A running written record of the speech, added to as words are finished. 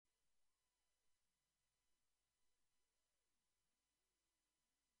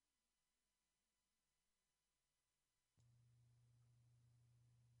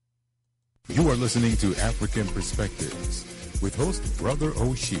You are listening to African Perspectives with host Brother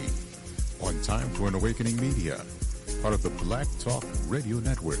Oshi on Time for an Awakening Media, part of the Black Talk Radio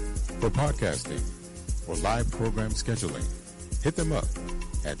Network. For podcasting or live program scheduling, hit them up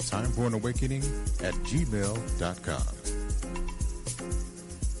at timeforanawakening@gmail.com.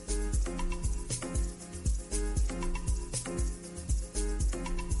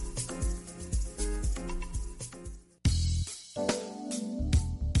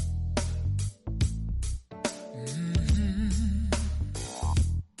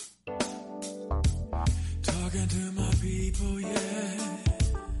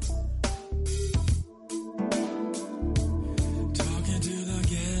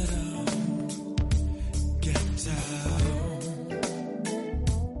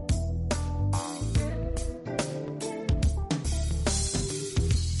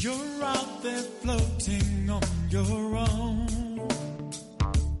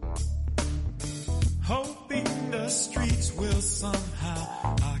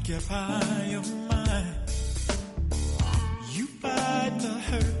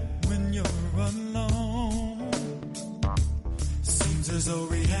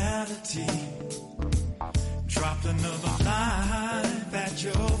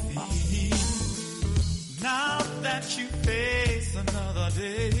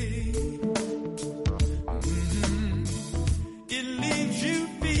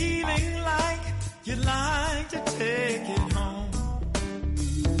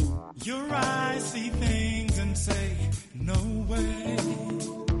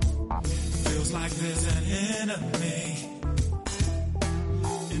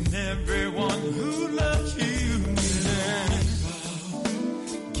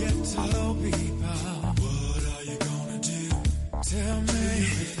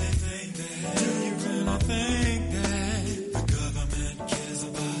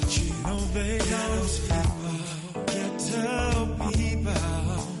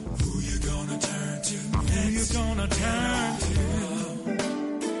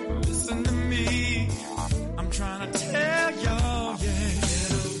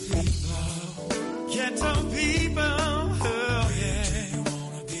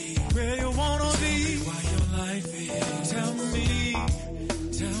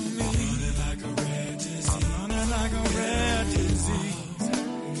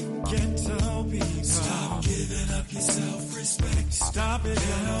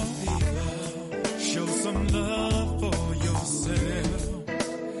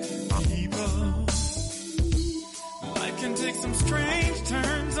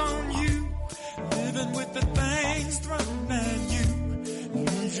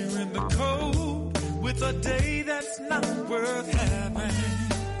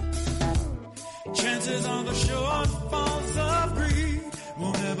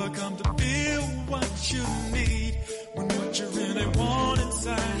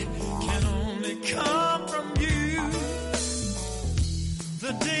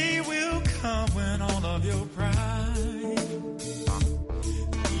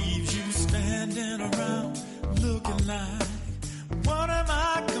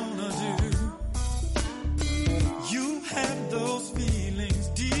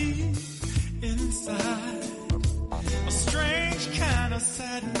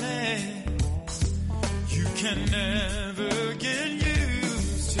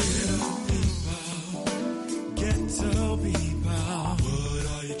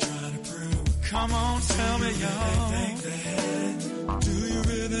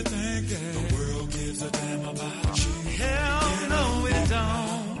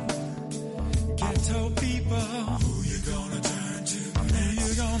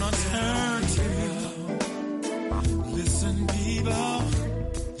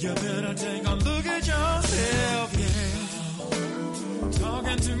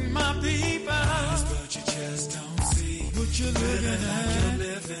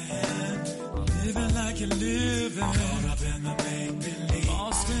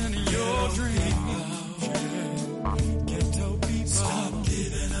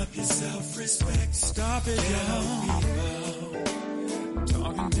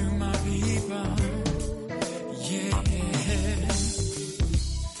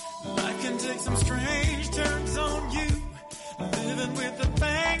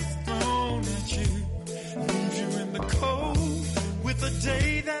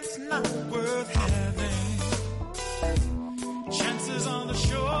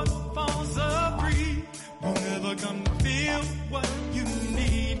 What you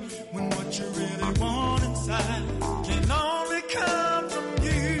need when what you really want inside can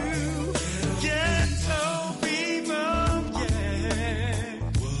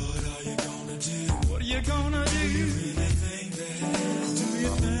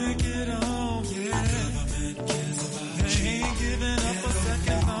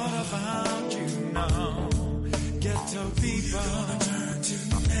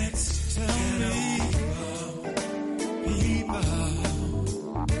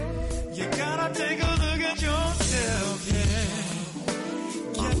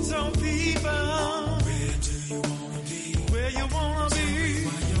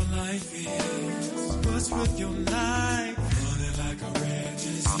your life. Running like a red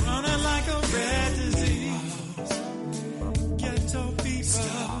disease. Running like a red disease. Ghetto people.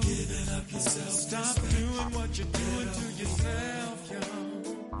 Stop giving up yourself. Stop doing what you're doing to yourself, yo.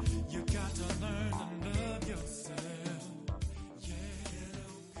 You got to learn to love yourself.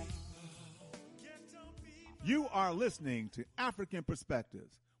 You are listening to African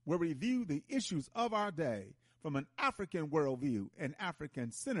Perspectives, where we view the issues of our day from an African worldview and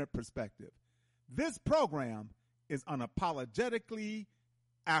African-centered perspective. This program is unapologetically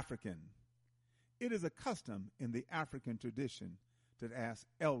African. It is a custom in the African tradition to ask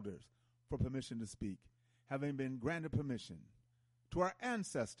elders for permission to speak, having been granted permission. To our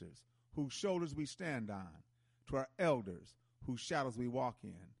ancestors, whose shoulders we stand on, to our elders, whose shadows we walk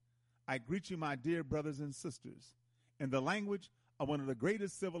in, I greet you, my dear brothers and sisters, in the language of one of the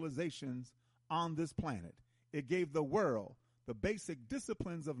greatest civilizations on this planet. It gave the world the basic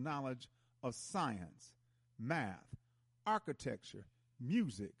disciplines of knowledge of science, math, architecture,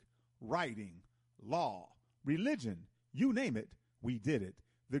 music, writing, law, religion, you name it, we did it.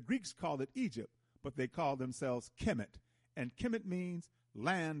 The Greeks called it Egypt, but they called themselves Kemet, and Kemet means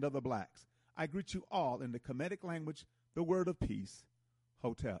land of the blacks. I greet you all in the Kemetic language, the word of peace,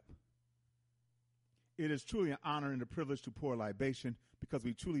 Hotep. It is truly an honor and a privilege to pour libation because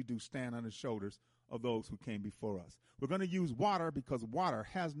we truly do stand on the shoulders of those who came before us. We're going to use water because water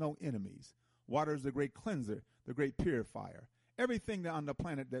has no enemies. Water is the great cleanser, the great purifier. Everything on the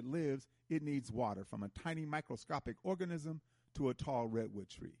planet that lives, it needs water, from a tiny microscopic organism to a tall redwood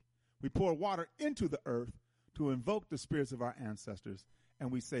tree. We pour water into the earth to invoke the spirits of our ancestors,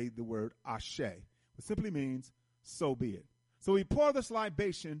 and we say the word Ashe, which simply means, so be it. So we pour this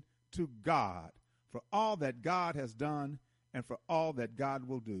libation to God for all that God has done and for all that God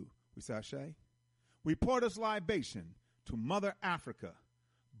will do. We say Ashe. We pour this libation to Mother Africa,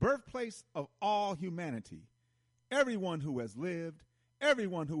 birthplace of all humanity. Everyone who has lived,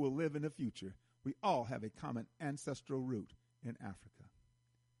 everyone who will live in the future, we all have a common ancestral root in Africa.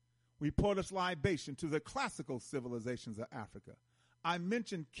 We pour this libation to the classical civilizations of Africa. I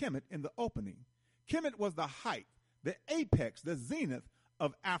mentioned Kemet in the opening. Kemet was the height, the apex, the zenith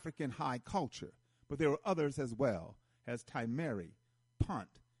of African high culture. But there were others as well, as Timeri, Punt,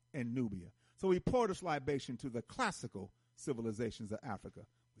 and Nubia. So we pour this libation to the classical civilizations of Africa.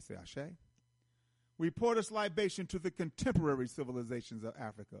 We say Ashe. We pour this libation to the contemporary civilizations of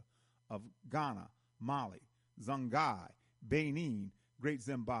Africa, of Ghana, Mali, Songhai, Benin, Great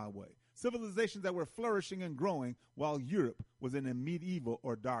Zimbabwe. Civilizations that were flourishing and growing while Europe was in a medieval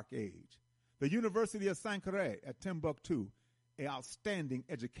or dark age. The University of Sankore at Timbuktu, an outstanding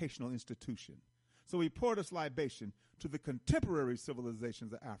educational institution. So we pour this libation to the contemporary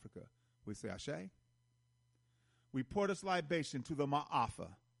civilizations of Africa. We say Ashe. We pour this libation to the Ma'afa,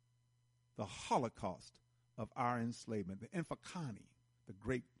 the Holocaust of our enslavement, the Infakani, the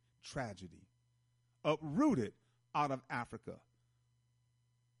great tragedy, uprooted out of Africa.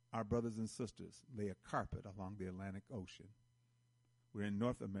 Our brothers and sisters lay a carpet along the Atlantic Ocean. We're in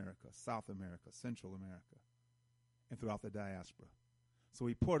North America, South America, Central America, and throughout the diaspora. So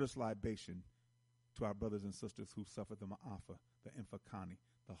we pour this libation to our brothers and sisters who suffered the Ma'afa, the Infakani,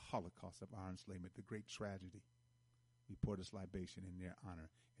 the Holocaust of our enslavement, the great tragedy. We pour this libation in their honor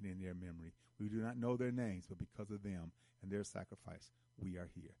and in their memory. We do not know their names, but because of them and their sacrifice, we are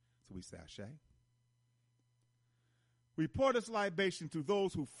here. So we say Ashe. We pour this libation to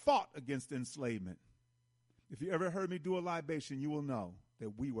those who fought against enslavement. If you ever heard me do a libation, you will know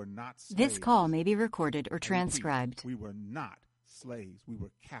that we were not slaves. This call may be recorded or transcribed. We were not slaves. We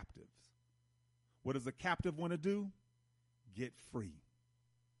were captives. What does a captive want to do? Get free.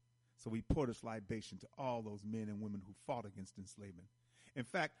 So we pour this libation to all those men and women who fought against enslavement. In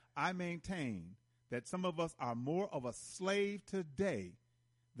fact, I maintain that some of us are more of a slave today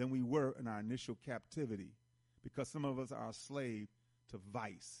than we were in our initial captivity, because some of us are a slave to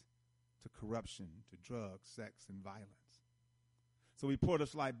vice, to corruption, to drugs, sex, and violence. So we pour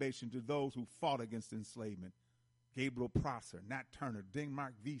this libation to those who fought against enslavement. Gabriel Prosser, Nat Turner,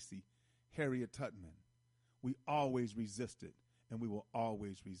 Denmark Vesey, Harriet Tubman. We always resisted, and we will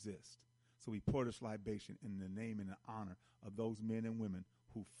always resist. So we pour this libation in the name and the honor of those men and women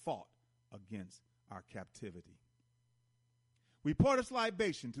who fought against our captivity. We pour this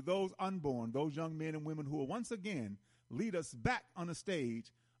libation to those unborn, those young men and women who will once again lead us back on the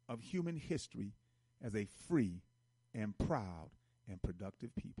stage of human history as a free and proud and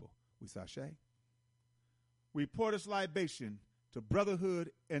productive people. We say Ashe. We pour this libation to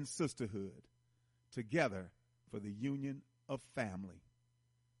brotherhood and sisterhood, together for the union of family.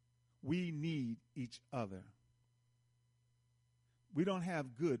 We need each other. We don't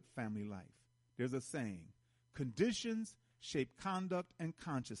have good family life. There's a saying, Conditions shape conduct and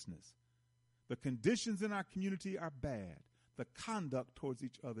consciousness. The conditions in our community are bad. The conduct towards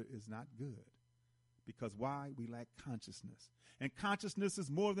each other is not good. Because why? We lack consciousness. And consciousness is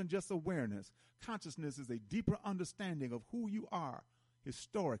more than just awareness. Consciousness is a deeper understanding of who you are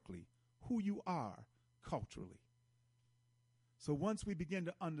historically, who you are culturally. So once we begin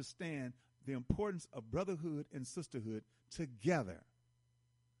to understand the importance of brotherhood and sisterhood together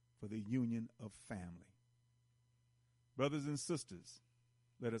for the union of family. Brothers and sisters,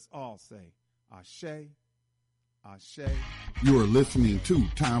 let us all say, Ashe, Ashe. You are listening to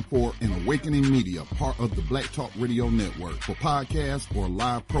Time for an Awakening Media, part of the Black Talk Radio Network. For podcasts or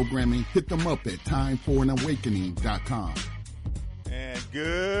live programming, hit them up at timeforanawakening.com. And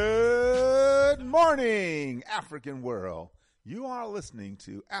good morning, African world. You are listening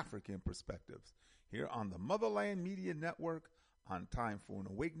to African Perspectives here on the Motherland Media Network, on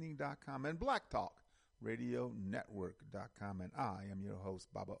timeforanawakening.com and Black Talk Radio Network.com. And I am your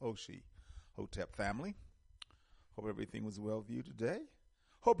host, Baba Oshi. Hotep family. Hope everything was well with you today.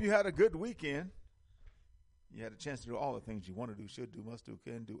 Hope you had a good weekend. You had a chance to do all the things you want to do, should do, must do,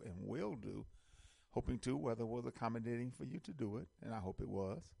 can do, and will do. Hoping to, weather was accommodating for you to do it, and I hope it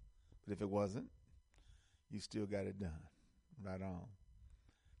was. But if it wasn't, you still got it done. Right on.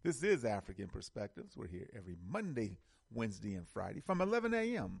 This is African Perspectives. We're here every Monday, Wednesday, and Friday from 11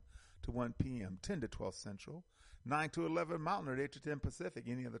 a.m. to 1 p.m., 10 to 12 Central, 9 to 11 Mountain, or 8 to 10 Pacific,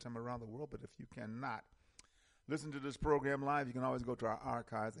 any other time around the world. But if you cannot listen to this program live, you can always go to our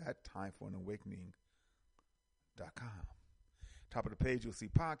archives at timeforanawakening.com. Top of the page, you'll see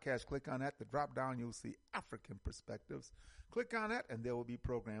podcast. Click on that. The drop down, you'll see African Perspectives. Click on that, and there will be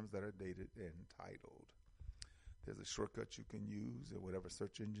programs that are dated and titled. There's a shortcut you can use, or whatever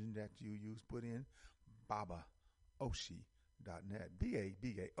search engine that you use. Put in BabaOshi.net,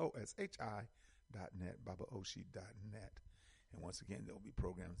 BabaOshi.net, BabaOshi.net. And once again, there will be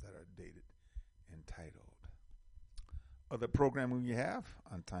programs that are dated and titled. Other programming we have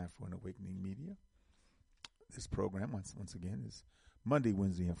on Time for an Awakening Media. This program, once again, is Monday,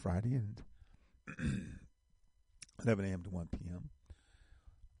 Wednesday, and Friday, and 11 a.m. to 1 p.m.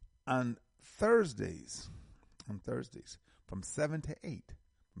 On Thursdays, from 7 to 8,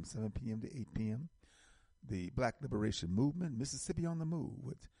 from 7 p.m. to 8 p.m., the Black Liberation Movement, Mississippi on the Move,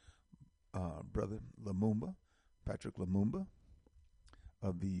 with Brother Lumumba, Patrick Lumumba,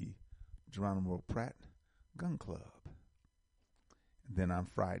 of the Geronimo Pratt Gun Club. And then on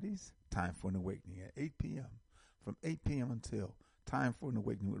Fridays, Time for an Awakening at 8 p.m., from 8 p.m. until Time for an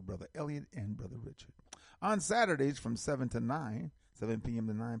Awakening with Brother Elliot and Brother Richard. On Saturdays, from 7 p.m.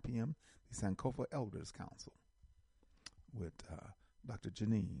 to 9 p.m., the Sankofa Elders Council with Dr.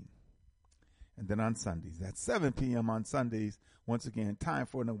 Janine. And then on Sundays, at 7 p.m. on Sundays, once again, Time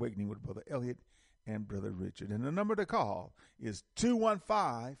for an Awakening with Brother Elliot and Brother Richard. And the number to call is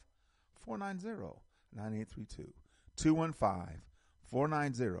 215-490-9832.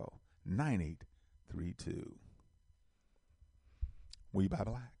 215-490-9832. We Buy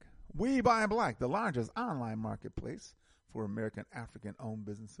Black. We Buy Black, the largest online marketplace for American African-owned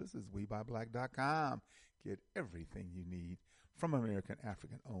businesses, is WeBuyBlack.com. Get everything you need from American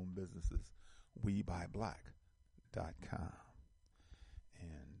African-owned businesses. WeBuyBlack.com.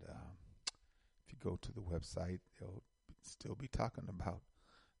 And if you go to the website, they'll still be talking about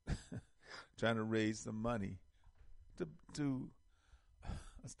trying to raise some money to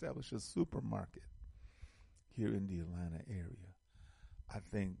establish a supermarket here in the Atlanta area. I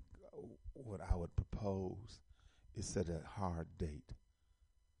think what I would propose is set a hard date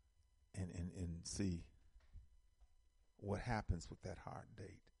and see what happens with that hard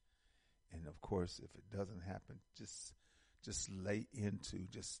date. And of course, if it doesn't happen, just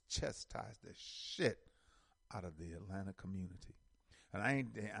chastise the shit out of the Atlanta community. And I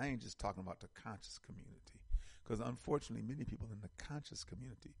ain't just talking about the conscious community, because unfortunately, many people in the conscious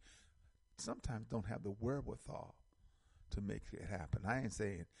community sometimes don't have the wherewithal to make it happen. I ain't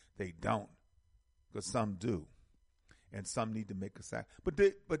saying they don't, because some do, and some need to make a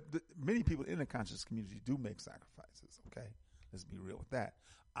sacrifice. But many people in the conscious community do make sacrifices. Okay, let's be real with that.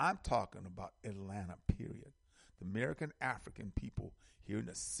 I'm talking about Atlanta, period. The American African people here in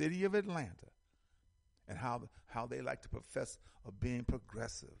the city of Atlanta, and how they like to profess of being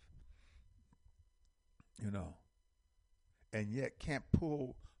progressive, and yet can't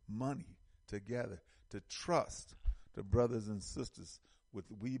pull money together to trust the brothers and sisters with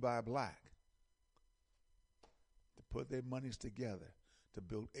We Buy Black to put their monies together to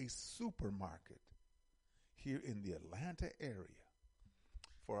build a supermarket here in the Atlanta area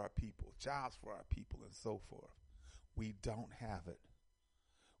for our people, jobs for our people, and so forth. We don't have it.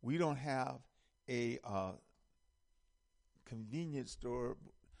 We don't have a convenience store,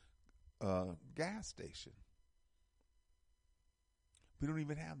 gas station. We don't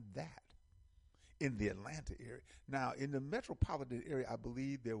even have that in the Atlanta area. Now, in the metropolitan area, I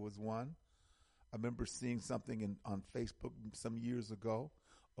believe there was one. I remember seeing something on Facebook some years ago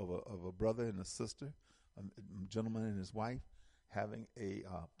of a brother and a sister, a gentleman and his wife, having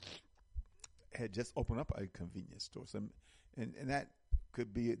had just opened up a convenience store. So, and that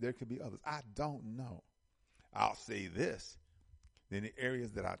could be, there could be others. I don't know. I'll say this. In the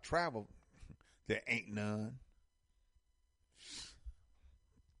areas that I travel, there ain't none.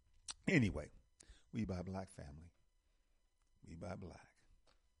 Anyway, we by black family. We by black.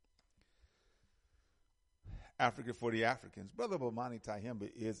 Africa for the Africans. Brother Bomani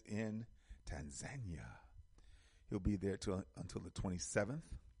Tyehimba is in Tanzania. He'll be there until the 27th.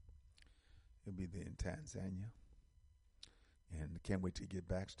 He'll be there in Tanzania. And can't wait to get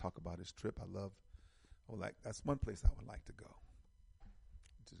back to talk about his trip. That's one place I would like to go,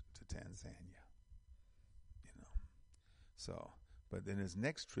 to Tanzania. So, but then his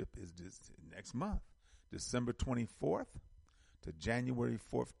next trip is this next month, December 24th to January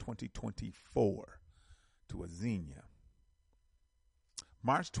 4th, 2024, to Azania.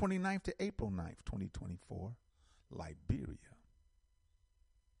 March 29th to April 9th, 2024, Liberia.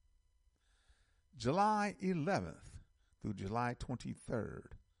 July 11th through July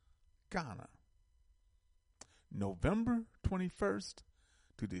 23rd, Ghana. November 21st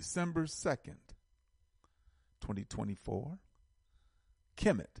to December 2nd, 2024,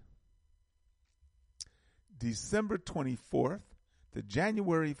 Kemet. December 24th to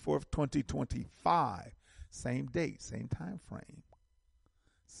January 4th, 2025. Same date, same time frame,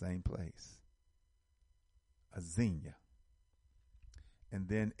 same place. Azania. And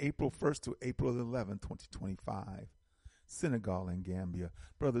then April 1st to April 11th, 2025, Senegal and Gambia.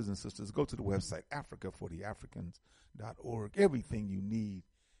 Brothers and sisters, go to the website, africafortheafricans.org. Everything you need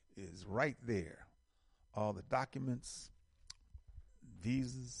is right there. All the documents,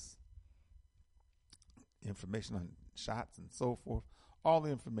 visas, information on shots and so forth. All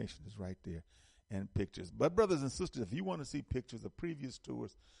the information is right there, and pictures. But brothers and sisters, if you want to see pictures of previous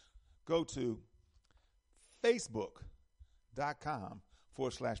tours, go to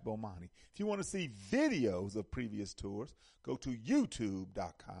Facebook.com/Bomani. If you want to see videos of previous tours, go to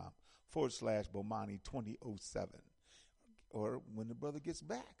YouTube.com/Bomani2007. Or when the brother gets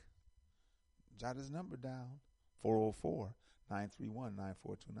back, jot his number down,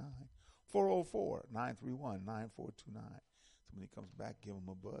 404-931-9429. 404-931-9429. So when he comes back, give him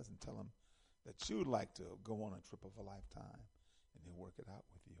a buzz and tell him that you would like to go on a trip of a lifetime, and he'll work it out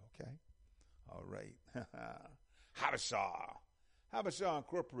with you, okay? All right. Habesha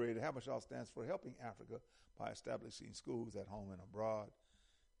Incorporated. Habesha stands for Helping Africa by establishing schools at home and abroad.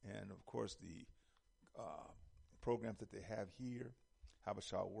 And, of course, the programs that they have here,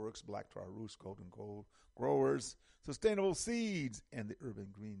 Habesha Works, Black Tar Roots, Golden Gold Growers, Sustainable Seeds, and the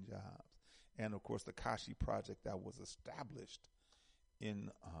Urban Green Jobs. And, of course, the Kashi Project that was established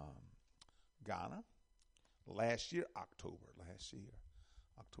in Ghana October.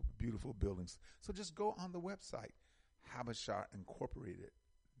 Beautiful buildings. So just go on the website,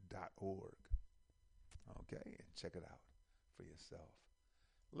 habeshaincorporated.org. Okay, and check it out for yourself.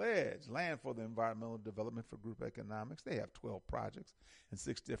 LEDGE, Land for the Environmental Development for Group Economics. They have 12 projects in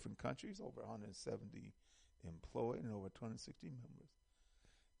 6 different countries, over 170 employed and over 260 members.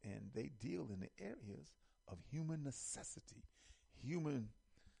 And they deal in the areas of human necessity.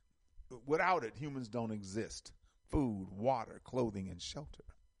 Without it, humans don't exist. Food, water, clothing, and shelter.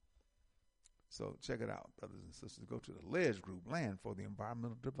 So check it out, brothers and sisters. Go to the LEDGE Group, Land for the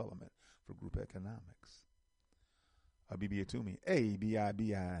Environmental Development for Group Economics. Abibi Atumi,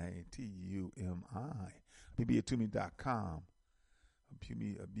 ABIBITUMI. AbibiAtumi.com.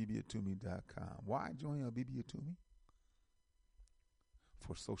 AbibiAtumi.com. Why join Abibi Atumi?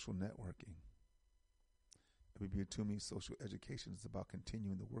 For social networking. Abibi Atumi social education is about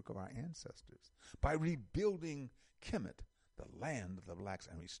continuing the work of our ancestors by rebuilding Kemet, the land of the blacks,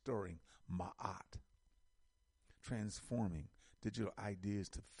 and restoring Ma'at, transforming digital ideas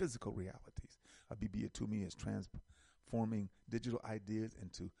to physical realities. Abibi Atumi is transforming digital ideas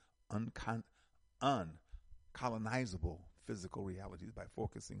into uncolonizable physical realities by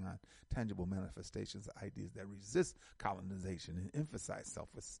focusing on tangible manifestations of ideas that resist colonization and emphasize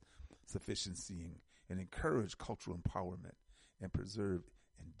self-sufficiency and encourage cultural empowerment and preserve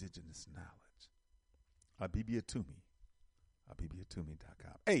indigenous knowledge. Abibi Atumi.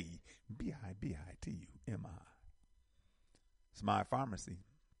 AbibiAtumi.com. ABIBITUMI. Smile Pharmacy.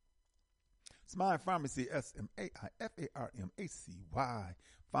 Smile Pharmacy, SMAIFARMACY.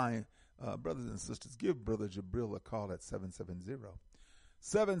 Fine, brothers and sisters, give Brother Jabril a call at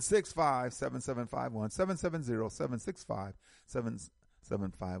 770-765-7751,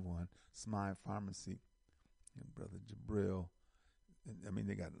 770-765-7751. Smile Pharmacy. And Brother Jabril, I mean,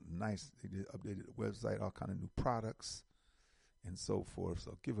 they got they did updated the website, all kind of new products and so forth.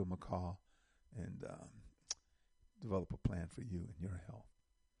 So give him a call and develop a plan for you and your health.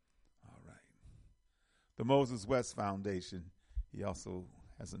 All right. The Moses West Foundation, he also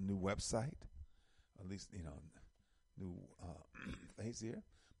has a new website, at least, new face here,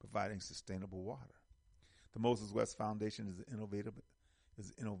 providing sustainable water. The Moses West Foundation is an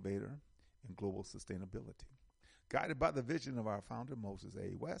innovator in global sustainability. Guided by the vision of our founder, Moses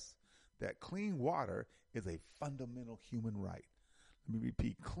A. West, that clean water is a fundamental human right. Let me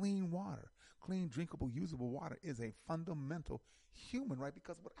repeat, clean water, clean, drinkable, usable water is a fundamental human right,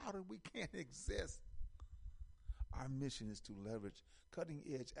 because without it, we can't exist. Our mission is to leverage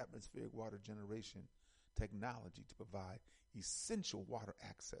cutting-edge atmospheric water generation technology to provide essential water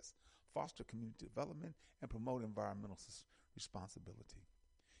access, foster community development, and promote environmental responsibility.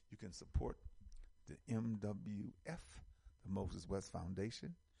 You can support the MWF, the Moses West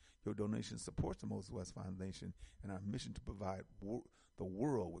Foundation. Your donation supports the Moses West Foundation and our mission to provide the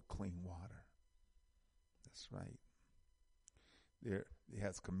world with clean water. That's right. It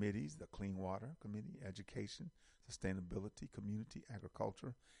has committees, the Clean Water Committee, Education, Sustainability, Community,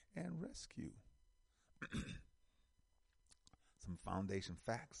 Agriculture, and Rescue. Some foundation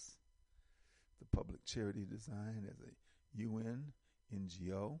facts. The public charity design as a UN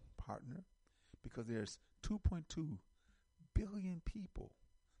NGO partner, because there's 2.2 billion people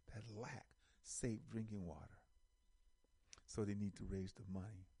that lack safe drinking water. So they need to raise the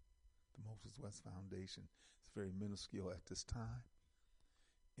money. The Moses West Foundation is very minuscule at this time.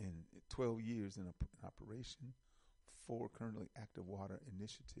 In 12 years in operation, 4 currently active water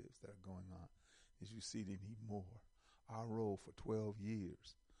initiatives that are going on. As you see, they need more. Our role for 12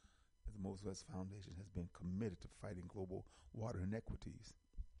 years as the Moses West Foundation has been committed to fighting global water inequities.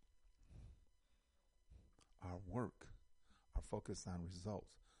 Our work, our focus on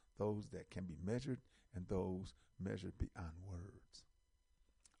results, those that can be measured and those measured beyond words.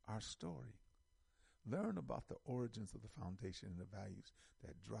 Our story. Learn about the origins of the foundation and the values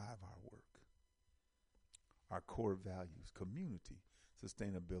that drive our work. Our core values: community,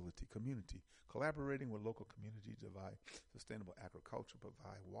 sustainability, community, collaborating with local communities to provide sustainable agriculture,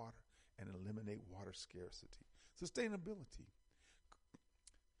 provide water, and eliminate water scarcity. Sustainability,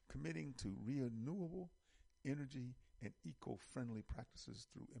 committing to renewable energy and eco-friendly practices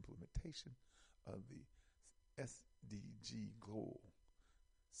through implementation of the SDG goal.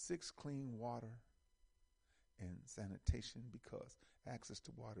 6, clean water and sanitation, because access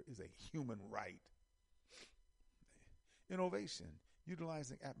to water is a human right. Innovation,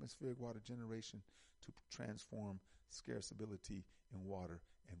 utilizing atmospheric water generation to transform scarceability in water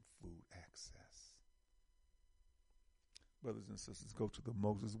and food access. Brothers and sisters, go to the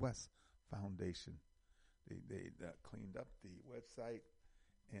Moses West Foundation. They cleaned up the website,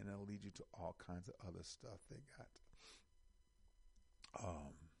 and it'll lead you to all kinds of other stuff. They got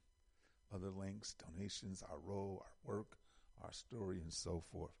other links, donations, our role, our work, our story, and so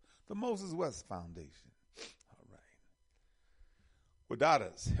forth. The Moses West Foundation. All right.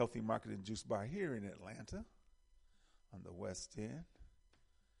 Wadada's Healthy Market and Juice Bar here in Atlanta, on the west end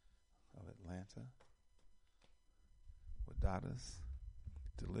of Atlanta. Wadada's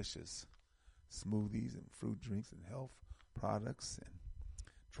delicious smoothies and fruit drinks and health products and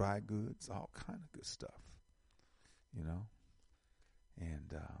dry goods, all kind of good stuff,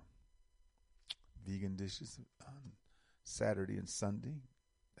 and vegan dishes on Saturday and Sunday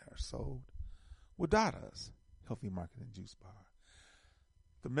that are sold. Wadada's Healthy Market and Juice Bar.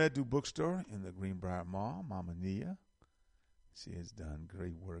 The Medu Bookstore in the Greenbrier Mall, Mama Nia. She has done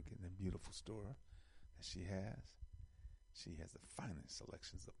great work in the beautiful store that she has. She has the finest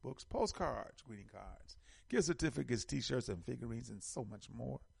selections of books, postcards, greeting cards, gift certificates, T-shirts, and figurines, and so much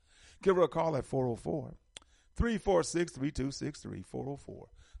more. Give her a call at 404-346-3263,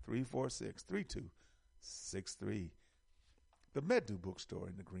 404-346-3263. The Medu Bookstore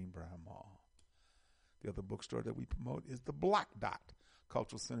in the Greenbrier Mall. The other bookstore that we promote is the Black Dot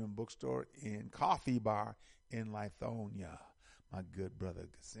Cultural Center and Bookstore in Coffee Bar in Lithonia. My good brother,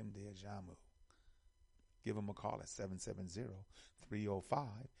 Gasimde Ajamu. Give him a call at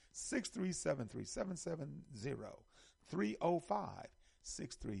 770-305-6373,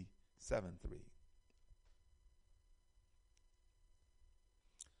 770-305-6373.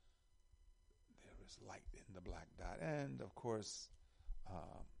 There is light in the Black Dot. And, of course,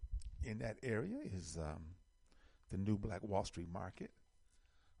 in that area is the new Black Wall Street Market,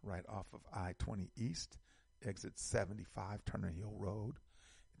 right off of I-20 East, exit 75, Turner Hill Road.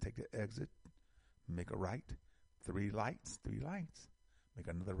 Take the exit, make a right, three lights, make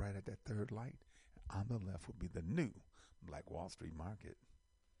another right at that third light. On the left will be the new Black Wall Street Market.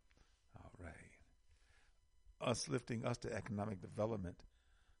 All right. Us lifting us to economic development,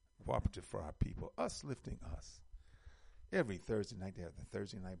 cooperative for our people. Us lifting us. Every Thursday night, they have the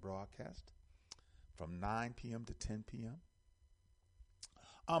Thursday night broadcast from 9 p.m. to 10 p.m.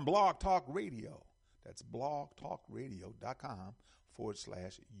 on Blog Talk Radio. That's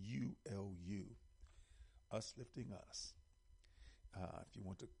blogtalkradio.com/ULU. Us lifting us. If you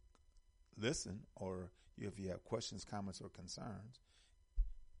want to listen, or if you have questions, comments, or concerns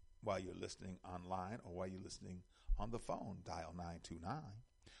while you're listening online or while you're listening on the phone, dial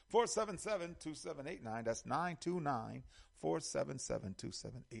 929-477-2789. That's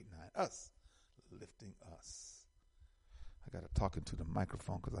 929-477-2789. Us lifting us. I got to talk into the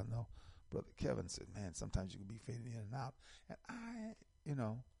microphone because I know Brother Kevin said, man, sometimes you can be fading in and out. And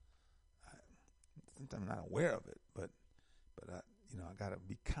sometimes I'm not aware of it, but I got to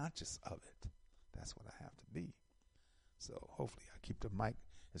be conscious of it. That's what I have to be. So hopefully I keep the mic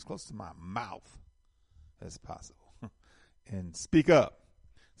as close to my mouth as possible and speak up.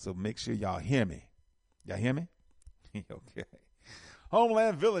 So make sure y'all hear me. Y'all hear me? Okay.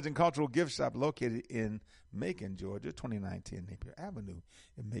 Homeland Village and Cultural Gift Shop located in Macon, Georgia, 2910 Napier Avenue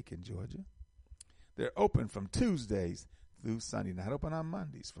in Macon, Georgia. They're open from Tuesdays through Sunday. Not open on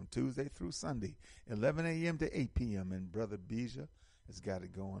Mondays, from Tuesday through Sunday, 11 a.m. to 8 p.m. And Brother Bija has got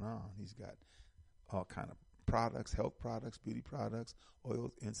it going on. He's got all kind of products, health products, beauty products,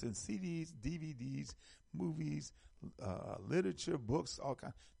 oils, incense, CDs, DVDs, movies, literature, books, all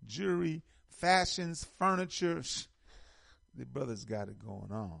kind, jewelry, fashions, furniture. The brother's got it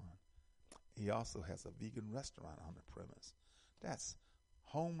going on. He also has a vegan restaurant on the premise. That's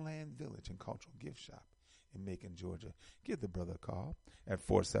Homeland Village and Cultural Gift Shop in Macon, Georgia. Give the brother a call at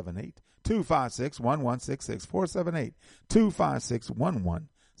 478-256-1166,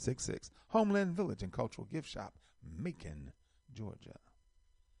 478-256-1166. Homeland Village and Cultural Gift Shop, Macon, Georgia.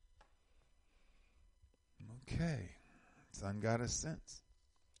 Okay. Sun Goddess Scents.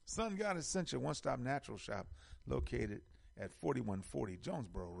 Sun Goddess Scents, your one-stop natural shop located at 4140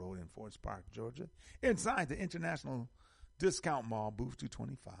 Jonesboro Road in Forest Park, Georgia, inside the International Discount Mall, booth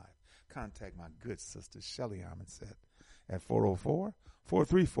 225. Contact my good sister, Shelly Armandset, at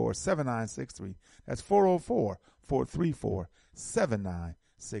 404-434-7963. That's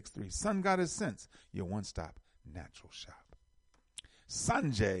 404-434-7963. Sun Goddess Scents, your one-stop natural shop.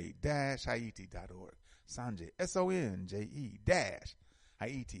 Sanjay-Haiti.org. Sanjay,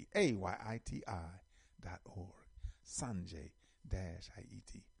 SONJE-Haiti.org.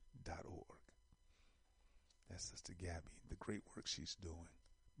 Sanjay-Haiti.org. That's Sister Gabby, the great work she's doing.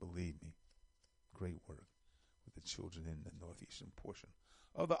 Believe me, great work with the children in the northeastern portion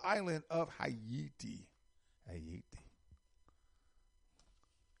of the island of Haiti. Haiti.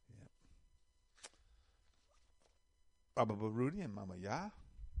 Yeah. Baba Baruti and Mama Ya.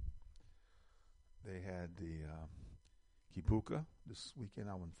 They had the Kibuka this weekend.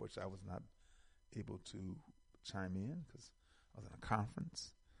 Unfortunately, I was not able to chime in because I was in a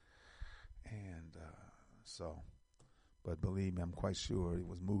conference. And but believe me, I'm quite sure it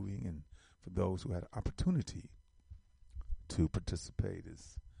was moving. And for those who had opportunity to participate,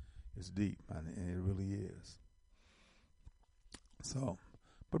 it's deep, man, and it really is. So,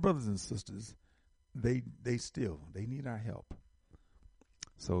 but brothers and sisters, they need our help.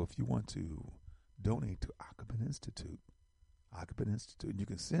 So if you want to donate to Afrikan Institute, you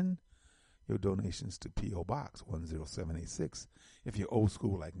can send your donations to P.O. Box 10786. If you're old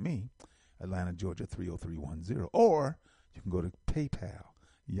school like me, Atlanta, Georgia 30310. Or you can go to PayPal,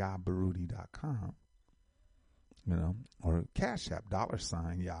 yabaruti.com, or Cash App,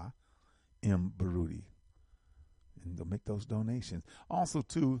 $Ya, M. Baruti. And they'll make those donations. Also,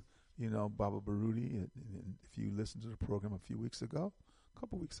 too, Baba Baruti, if you listened to the program a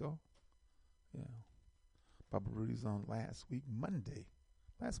couple weeks ago, yeah, Baba Baruti's on last week Monday.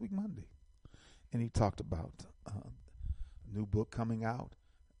 And he talked about a new book coming out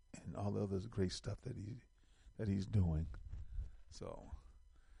and all the other great stuff that he's doing. So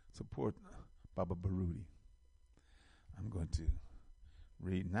support Baba Baruti. I'm going to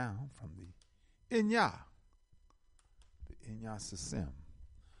read now from the Inya Sasem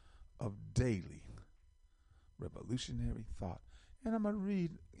of Daily Revolutionary Thought. And I'm going to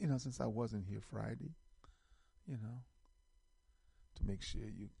read, since I wasn't here Friday, to make sure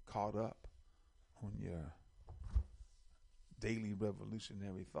you caught up on your daily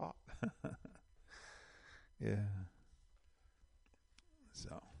revolutionary thought. Yeah.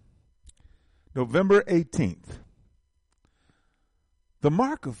 So, November 18th. The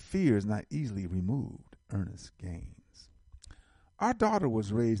mark of fear is not easily removed, Ernest Gaines. Our daughter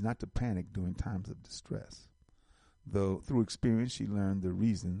was raised not to panic during times of distress, though through experience she learned the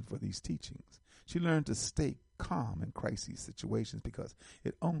reason for these teachings. She learned to stay calm in crisis situations because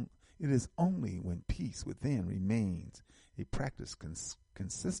it is only when peace within remains a practice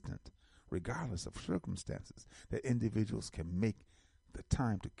consistent, regardless of circumstances, that individuals can make the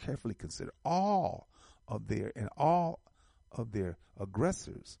time to carefully consider all of their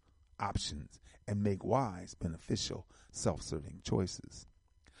aggressors' options and make wise, beneficial, self-serving choices.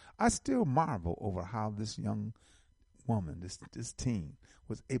 I still marvel over how this young woman, this teen,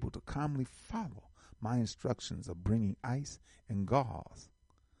 was able to calmly follow my instructions of bringing ice and gauze,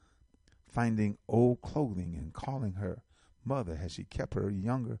 finding old clothing and calling her mother as she kept her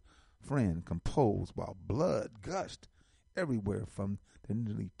younger friend composed while blood gushed everywhere from the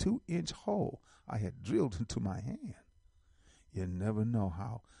nearly 2-inch hole I had drilled into my hand. You never know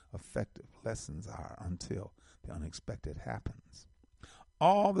how effective lessons are until the unexpected happens.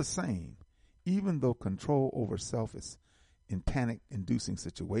 All the same, even though control over self is in panic-inducing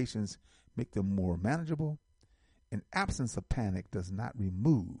situations make them more manageable, an absence of panic does not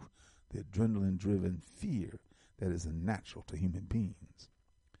remove the adrenaline-driven fear that is natural to human beings.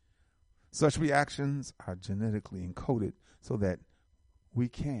 Such reactions are genetically encoded so that we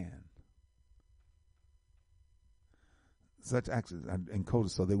can. Such actions are encoded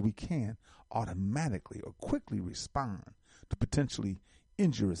so that we can automatically or quickly respond to potentially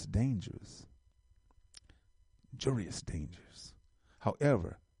injurious dangers.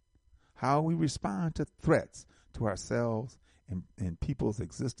 However, how we respond to threats to ourselves and people's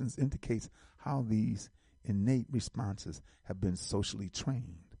existence indicates how these innate responses have been socially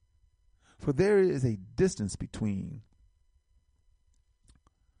trained. For there is a difference between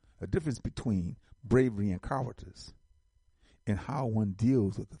bravery and cowardice in how one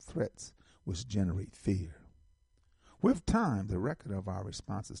deals with the threats which generate fear. With time, the record of our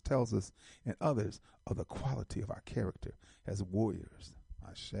responses tells us and others of the quality of our character as warriors.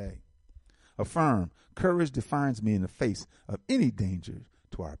 Ashe. Affirm, courage defines me in the face of any danger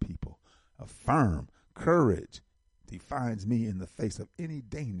to our people. Affirm, courage defines me in the face of any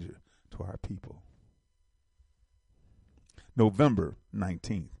danger to our people. November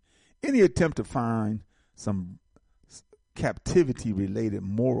 19th. Any attempt to find some captivity-related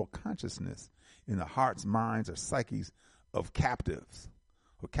moral consciousness in the hearts, minds, or psyches of captives,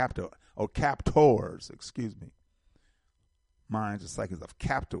 or captors, minds or psyches of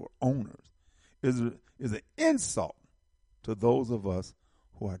captor owners, is an insult to those of us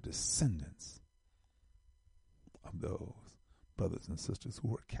who are descendants of those brothers and sisters who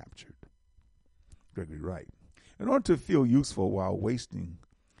were captured. Gregory Wright. In order to feel useful while wasting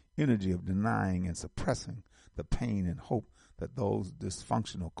energy of denying and suppressing the pain and hope that those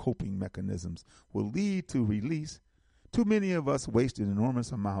dysfunctional coping mechanisms will lead to release, too many of us wasted an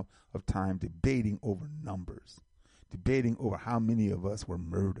enormous amount of time debating over numbers, debating over how many of us were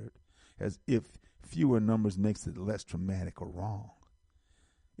murdered, as if fewer numbers makes it less traumatic or wrong.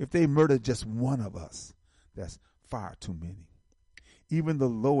 If they murdered just one of us, that's far too many. Even the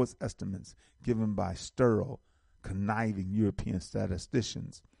lowest estimates given by sterile, conniving European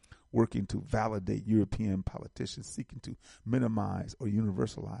statisticians working to validate European politicians seeking to minimize or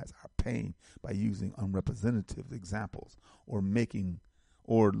universalize our pain by using unrepresentative examples or looking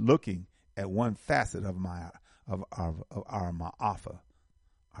at one facet of our ma'afa,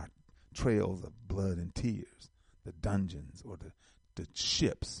 our trails of blood and tears, the dungeons or the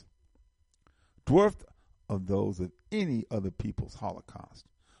ships, dwarfed of those of any other people's Holocaust.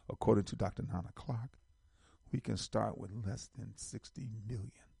 According to Dr. Nana Clark, we can start with less than 60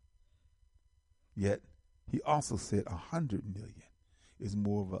 million. Yet, he also said 100 million is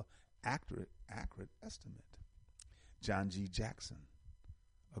more of an accurate estimate. John G. Jackson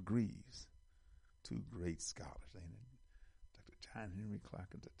agrees. Two great scholars, ain't it? Dr. John Henry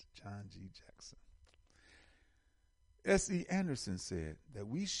Clark and Dr. John G. Jackson. S.E. Anderson said that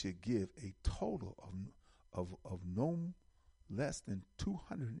we should give a total of no less than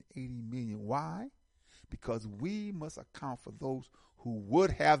 280 million. Why? Because we must account for those who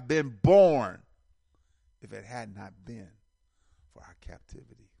would have been born if it had not been for our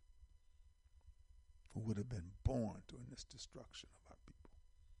captivity, who would have been born during this destruction of our people.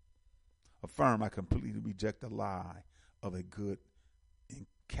 Affirm, I completely reject the lie of a good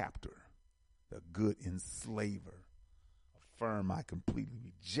captor, the good enslaver. Affirm, I completely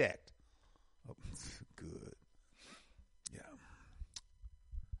reject. Good. Yeah.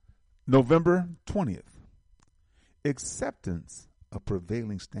 November 20th. Acceptance of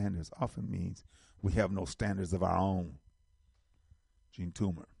prevailing standards often means we have no standards of our own. Gene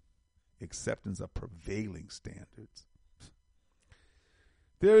Toomer. Acceptance of prevailing standards.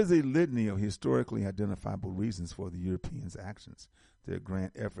 There is a litany of historically identifiable reasons for the Europeans' actions, their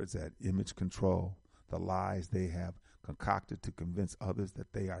grand efforts at image control, the lies they have concocted to convince others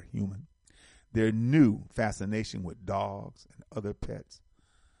that they are human, their new fascination with dogs and other pets,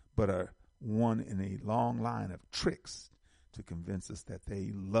 but are one in a long line of tricks to convince us that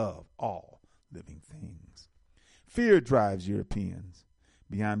they love all living things. Fear drives Europeans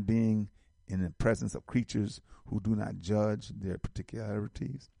beyond being in the presence of creatures who do not judge their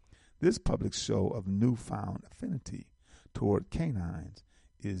particularities. This public show of newfound affinity toward canines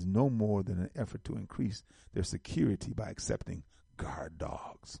is no more than an effort to increase their security by accepting guard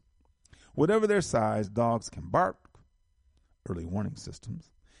dogs. Whatever their size, dogs can bark, early warning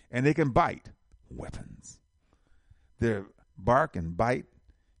systems, and they can bite, weapons. Their bark and bite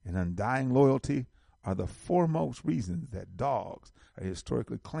and undying loyalty are the foremost reasons that dogs are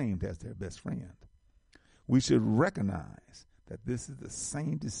historically claimed as their best friend. We should recognize that this is the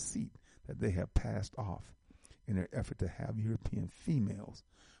same deceit that they have passed off in their effort to have European females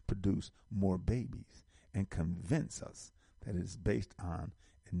produce more babies and convince us that it is based on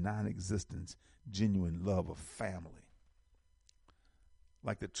a non-existent, genuine love of family.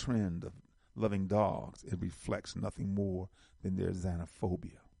 Like the trend of loving dogs, it reflects nothing more than their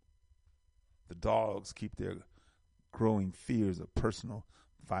xenophobia. The dogs keep their growing fears of personal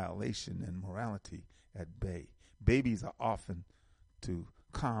violation and morality at bay. Babies are often to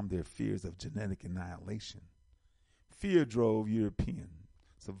calm their fears of genetic annihilation. Fear drove European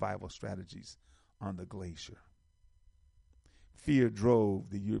survival strategies on the glacier. Fear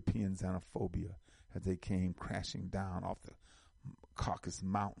drove the European xenophobia as they came crashing down off the Caucasus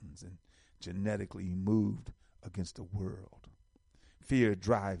Mountains and genetically moved against the world. Fear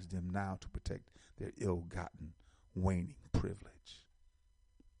drives them now to protect their ill-gotten, waning privilege.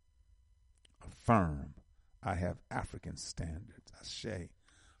 Affirm, I have African standards. Ashe,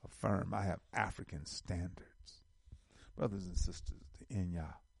 affirm, I have African standards. Brothers and sisters, the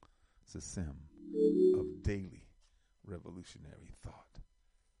Inya Sasim of daily revolutionary thought.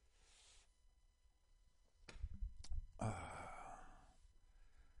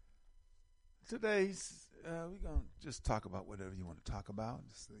 Today's, we're going to just talk about whatever you want to talk about.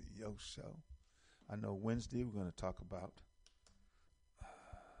 This is a Yo show. I know Wednesday we're going to talk about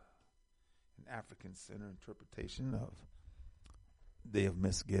an African Center interpretation of Day of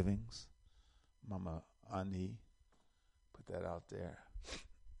Misgivings. Mama Ani put that out there.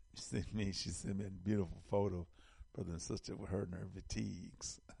 She sent me a beautiful photo, brother and sister, with her in her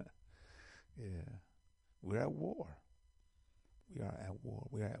fatigues. Yeah. We're at war. We are at war.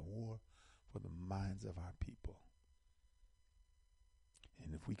 We are at war for the minds of our people.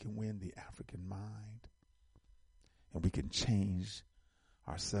 And if we can win the African mind, and we can change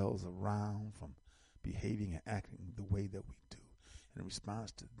ourselves around from behaving and acting the way that we do in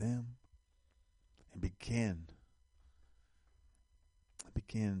response to them, and begin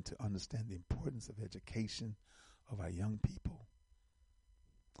to understand the importance of education of our young people,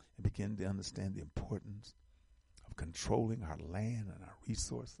 and begin to understand the importance of controlling our land and our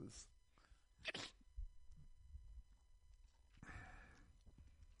resources,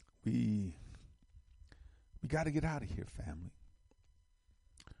 we got to get out of here, family.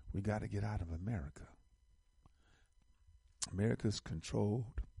 We got to get out of America. America's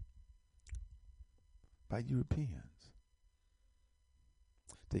controlled by Europeans.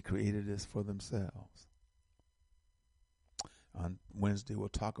 They created this for themselves. On Wednesday, we'll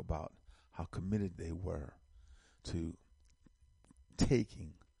talk about how committed they were to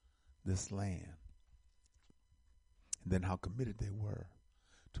taking this land, and then how committed they were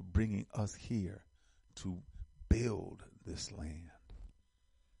to bringing us here to build this land.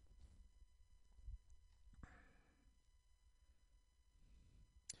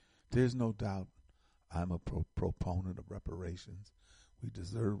 There's no doubt I'm a proponent of reparations. We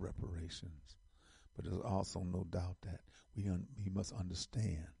deserve reparations. But there's also no doubt that we must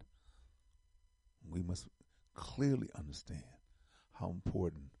understand, we must clearly understand how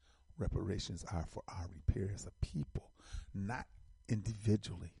important reparations are for our repair as a people, not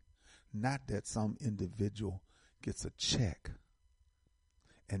individually. Not that some individual gets a check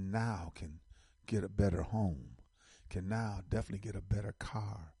and now can get a better home, can now definitely get a better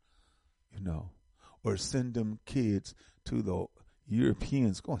car, or send them kids to the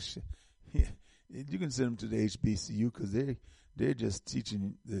Europeans. You can send them to the HBCU because they're just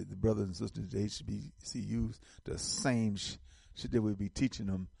teaching the brothers and sisters at HBCUs the same shit that we'd be teaching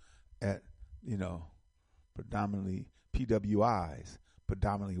them at, predominantly PWIs,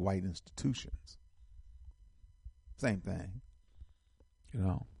 predominantly white institutions. Same thing,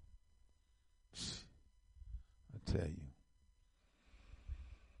 I tell you.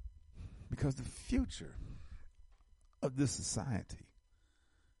 Because the future of this society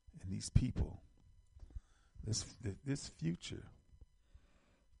and these people, this future,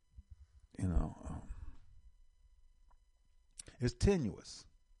 is tenuous.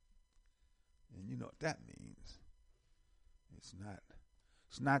 And you know what that means. It's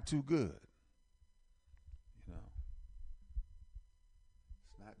not too good. It's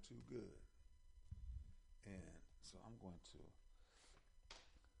not too good. And so I'm going to,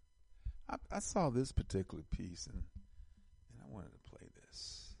 I saw this particular piece and I wanted to play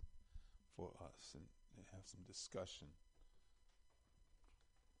this for us and have some discussion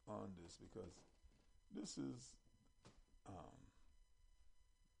on this, because this is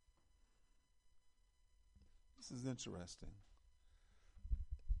interesting.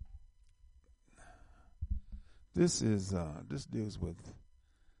 This deals with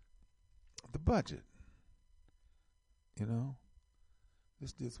the budget.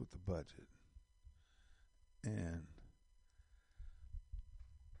 This deals with the budget. And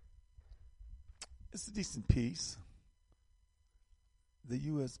it's a decent piece. The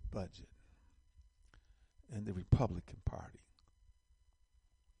U.S. budget and the Republican Party.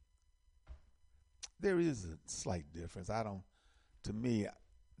 There is a slight difference. To me,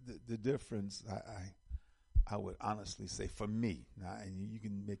 the difference, I would honestly say, for me, now, and you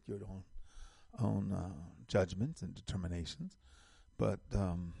can make your own judgments and determinations, but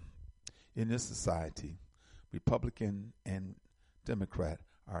in this society, Republican and Democrat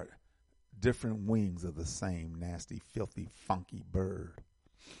are different wings of the same nasty, filthy, funky bird.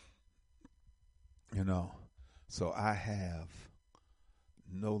 So I have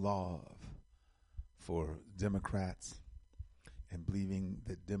no love for Democrats and believing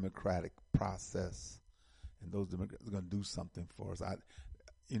the democratic process and those Democrats are going to do something for us.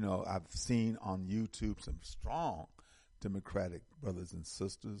 I've seen on YouTube some strong Democratic brothers and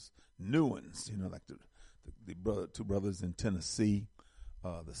sisters, new ones, like the two brothers in Tennessee,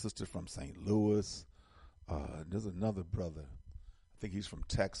 the sister from St. Louis. There's another brother, I think he's from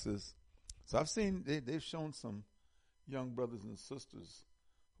Texas. So I've seen they've shown some young brothers and sisters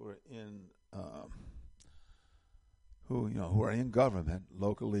who are in who are in government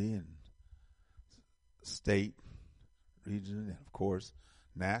locally and state, region, and of course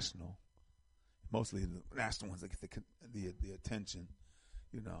national. Mostly the national ones that get the attention,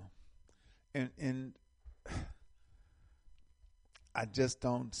 and I just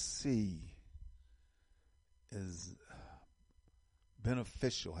don't see as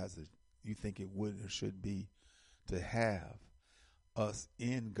beneficial as you think it would or should be to have us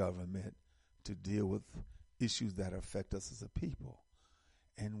in government to deal with issues that affect us as a people.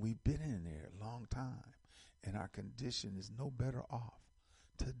 And we've been in there a long time, and our condition is no better off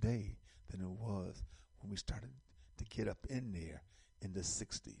today than it was when we started to get up in there in the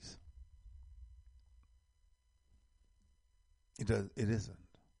 60s. It isn't.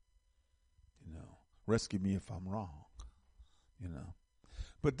 Rescue me if I'm wrong.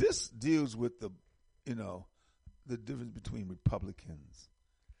 But this deals with the difference between Republicans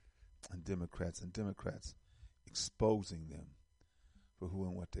and Democrats exposing them for who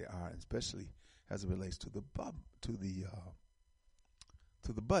and what they are, especially as it relates to the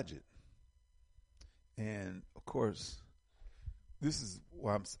budget. And of course, this is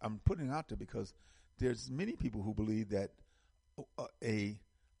why I'm putting it out there, because there's many people who believe that a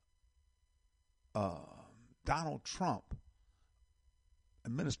Donald Trump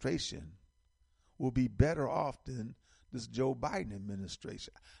administration will be better off than this Joe Biden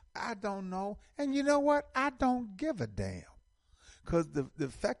administration. I don't know. And you know what? I don't give a damn, because the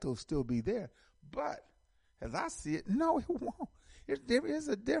effect will still be there. But as I see it, no, it won't. There is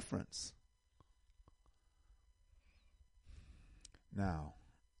a difference. Now,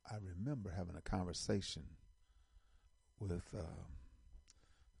 I remember having a conversation with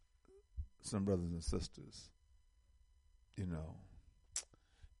some brothers and sisters,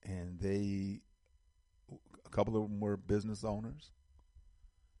 and a couple of them were business owners,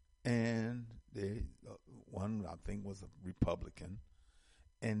 and one I think was a Republican,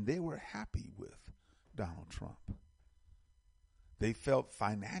 and they were happy with Donald Trump. They felt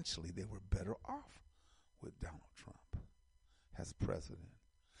financially they were better off with Donald Trump as president.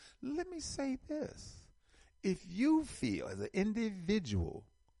 Let me say this. If you feel as an individual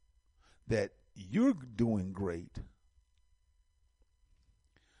that you're doing great,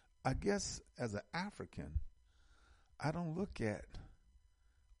 I guess as an African, I don't look at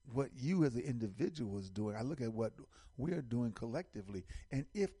what you as an individual is doing. I look at what we're doing collectively. And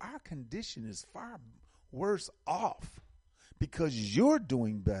if our condition is far worse off because you're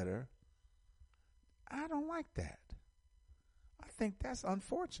doing better, I don't like that. I think that's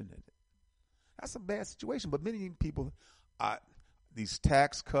unfortunate. That's a bad situation. But many people, these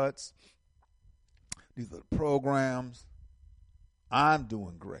tax cuts, these are programs, I'm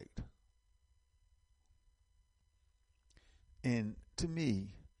doing great. And to me,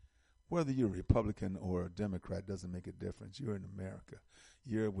 whether you're a Republican or a Democrat doesn't make a difference. You're in America.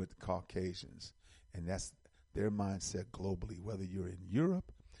 You're with Caucasians. And that's their mindset globally, whether you're in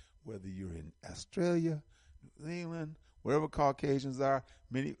Europe, whether you're in Australia, New Zealand, wherever Caucasians are.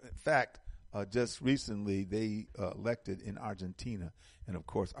 In fact, just recently they elected in Argentina. And, of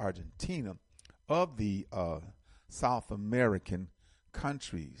course, Argentina, of the South American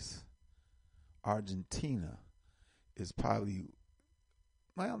countries, Argentina is probably,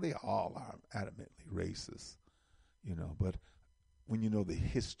 well, they all are adamantly racist, but when you know the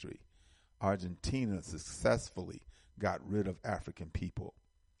history, Argentina successfully got rid of African people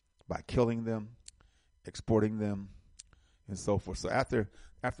by killing them, exporting them, and so forth. So after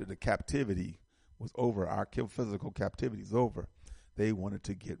the captivity was over, our physical captivity is over, they wanted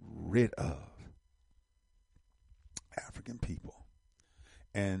to get rid of African people.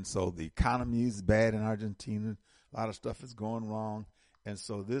 And so the economy is bad in Argentina. A lot of stuff is going wrong. And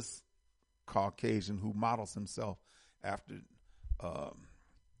so this Caucasian who models himself after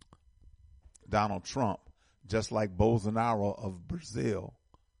Donald Trump, just like Bolsonaro of Brazil,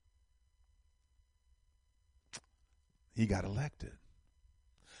 he got elected.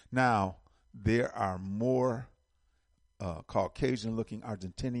 Now, there are more Caucasian-looking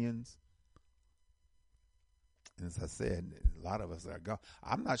Argentinians. And as I said, a lot of us are gone.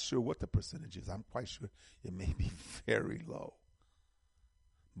 I'm not sure what the percentage is. I'm quite sure it may be very low.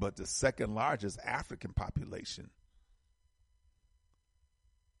 But the second largest African population,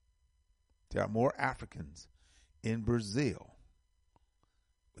 there are more Africans in Brazil,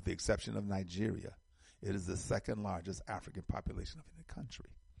 with the exception of Nigeria. It is the second largest African population of any country.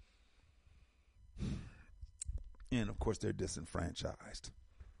 And, of course, they're disenfranchised.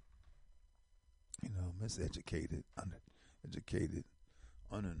 Miseducated, undereducated,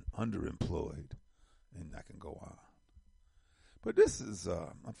 underemployed, and I can go on. But this is,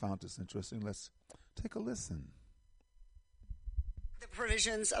 I found this interesting. Let's take a listen. The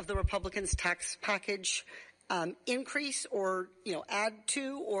provisions of the Republicans' tax package increase or, add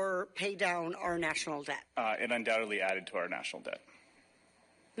to or pay down our national debt? It undoubtedly added to our national debt.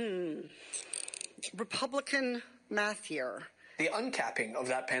 Republican math here. The uncapping of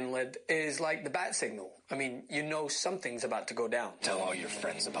that pen lid is like the bat signal. I mean, something's about to go down. Tell all your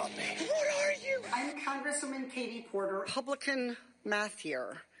friends about me. What are you? I'm Congresswoman Katie Porter. Republican math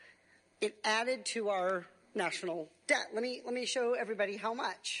here. It added to our national debt. Let me show everybody how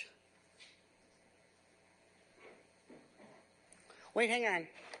much. Wait, hang on.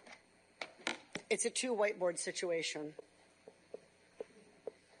 It's a two whiteboard situation.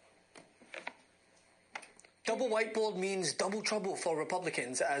 Double whiteboard means double trouble for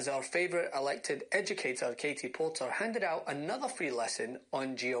Republicans, as our favorite elected educator, Katie Porter, handed out another free lesson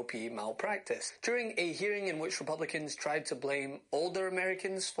on GOP malpractice during a hearing in which Republicans tried to blame older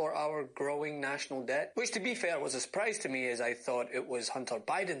Americans for our growing national debt, which, to be fair, was a surprise to me, as I thought it was Hunter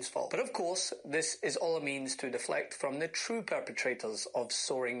Biden's fault. But of course, this is all a means to deflect from the true perpetrators of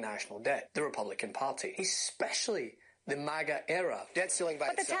soaring national debt, the Republican Party, especially the MAGA era. Debt ceiling by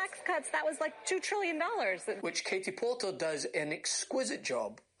itself. But the tax cuts, that was like $2 trillion. Which Katie Porter does an exquisite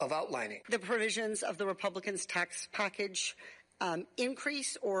job of outlining. The provisions of the Republicans' tax package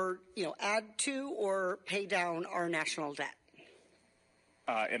increase or, add to or pay down our national debt?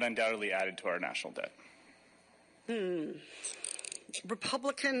 It undoubtedly added to our national debt.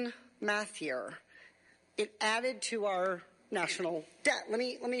 Republican math here. It added to our national debt. Let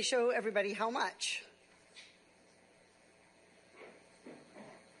me show everybody how much.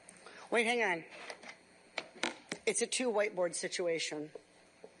 Wait, hang on. It's a two whiteboard situation.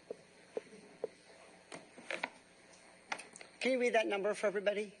 Can you read that number for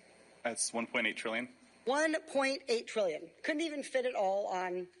everybody? That's 1.8 trillion. 1.8 trillion. Couldn't even fit it all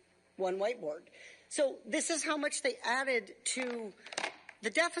on one whiteboard. So this is how much they added to the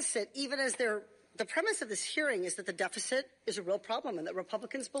deficit, even as the premise of this hearing is that the deficit is a real problem and that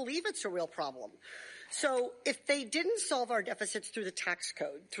Republicans believe it's a real problem. So if they didn't solve our deficits through the tax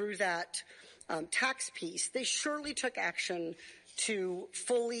code, through that tax piece, they surely took action to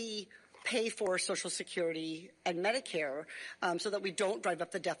fully pay for Social Security and Medicare so that we don't drive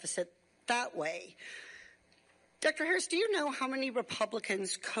up the deficit that way. Dr. Harris, do you know how many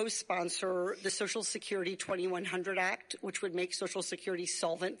Republicans co-sponsor the Social Security 2100 Act, which would make Social Security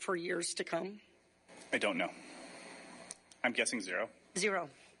solvent for years to come? I don't know. I'm guessing zero. Zero.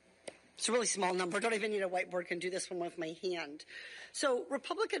 It's a really small number. Don't even need a whiteboard. Can do this one with my hand. So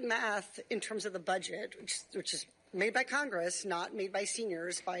Republican math in terms of the budget, which is made by Congress, not made by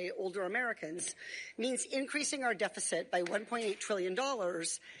seniors, by older Americans, means increasing our deficit by $1.8 trillion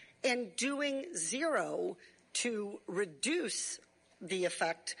and doing zero to reduce the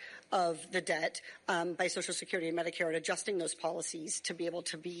effect of the debt by Social Security and Medicare and adjusting those policies to be able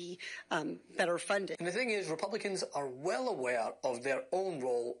to be better funded. And the thing is, Republicans are well aware of their own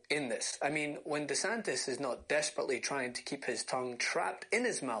role in this. I mean, when DeSantis is not desperately trying to keep his tongue trapped in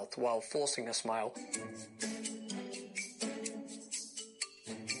his mouth while forcing a smile,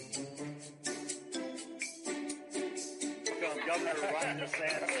 Governor Ron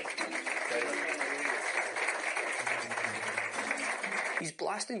DeSantis. he's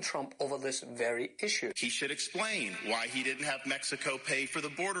blasting Trump over this very issue. He should explain why he didn't have Mexico pay for the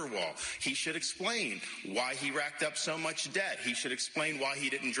border wall. He should explain why he racked up so much debt. He should explain why he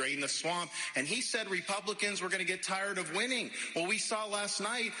didn't drain the swamp. And he said Republicans were going to get tired of winning. Well, we saw last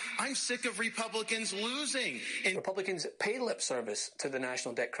night, I'm sick of Republicans losing. Republicans pay lip service to the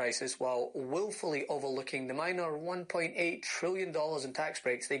national debt crisis while willfully overlooking the minor $1.8 trillion in tax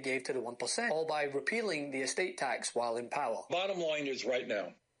breaks they gave to the 1%, all by repealing the estate tax while in power. Bottom line is right now,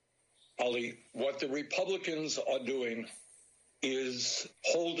 Ali, what the Republicans are doing is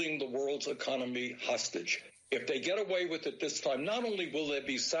holding the world's economy hostage. If they get away with it this time, not only will there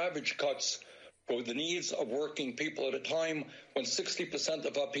be savage cuts for the needs of working people at a time when 60%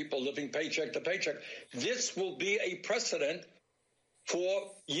 of our people are living paycheck to paycheck, this will be a precedent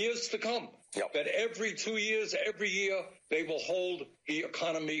for years to come. Yep. That every 2 years, every year, they will hold the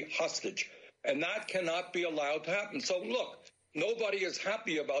economy hostage. And that cannot be allowed to happen. So look, nobody is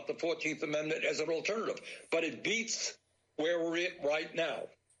happy about the 14th Amendment as an alternative, but it beats where we're at right now.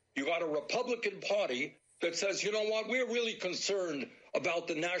 You got a Republican Party that says, you know what, we're really concerned about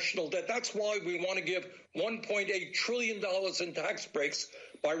the national debt. That's why we want to give $1.8 trillion in tax breaks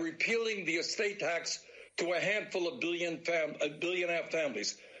by repealing the estate tax to a handful of billionaire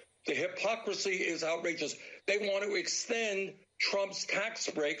families. The hypocrisy is outrageous. They want to extend Trump's tax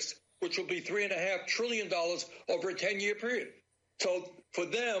breaks, which will be $3.5 trillion over a 10-year period. So for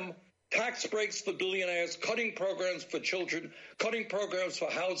them, tax breaks for billionaires, cutting programs for children, cutting programs for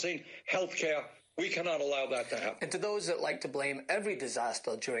housing, health care, we cannot allow that to happen. And to those that like to blame every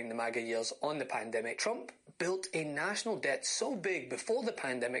disaster during the MAGA years on the pandemic, Trump built a national debt so big before the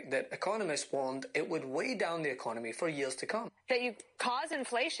pandemic that economists warned it would weigh down the economy for years to come. That you cause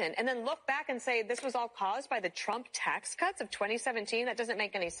inflation and then look back and say this was all caused by the Trump tax cuts of 2017? That doesn't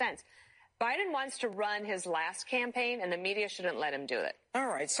make any sense. Biden wants to run his last campaign, and the media shouldn't let him do it. All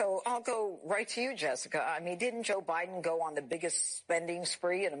right, so I'll go right to you, Jessica. I mean, didn't Joe Biden go on the biggest spending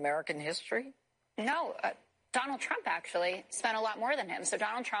spree in American history? No, Donald Trump actually spent a lot more than him. So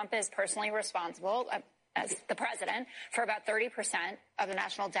Donald Trump is personally responsible as the president for about 30% of the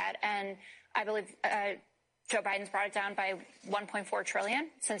national debt. And I believe Joe Biden's brought it down by $1.4 trillion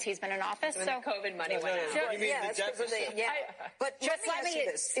since he's been in office. When the COVID money went out. But just let me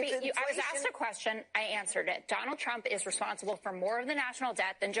speak. I was asked Inflation- a question. I answered it. Donald Trump is responsible for more of the national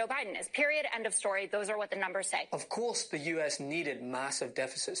debt than Joe Biden is. Period. End of story. Those are what the numbers say. Of course, the U.S. needed massive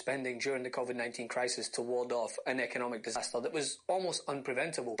deficit spending during the COVID-19 crisis to ward off an economic disaster that was almost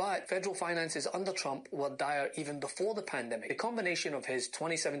unpreventable. But federal finances under Trump were dire even before the pandemic. The combination of his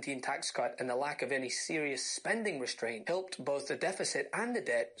 2017 tax cut and the lack of any serious spending restraint helped both the deficit and the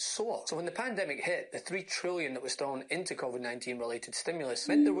debt soar. So when the pandemic hit, the $3 trillion that was thrown into COVID-19 related stimulus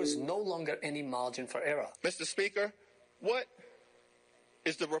meant there was no longer any margin for error. Mr. Speaker, what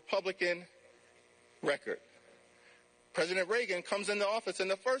is the Republican record? President Reagan comes into office,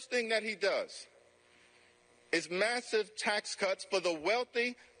 and the first thing that he does is massive tax cuts for the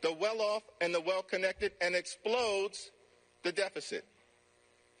wealthy, the well-off, and the well-connected, and explodes the deficit.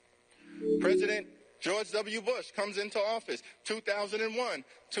 President George W. Bush comes into office, 2001,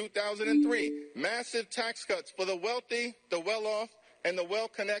 2003, massive tax cuts for the wealthy, the well-off, and the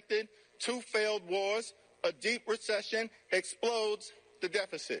well-connected, 2 failed wars, a deep recession, explodes the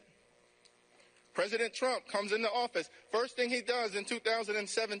deficit. President Trump comes into office, first thing he does in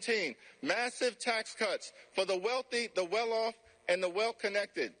 2017, massive tax cuts for the wealthy, the well-off, and the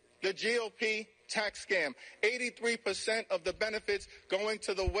well-connected, the GOP tax scam. 83% of the benefits going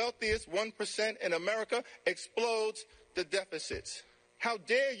to the wealthiest 1% in America, explodes the deficits. How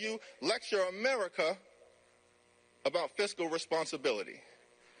dare you lecture America about fiscal responsibility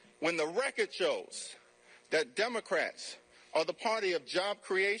when the record shows that Democrats are the party of job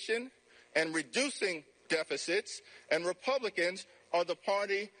creation and reducing deficits, and Republicans are the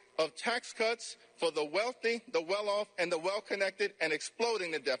party of tax cuts for the wealthy, the well-off, and the well-connected, and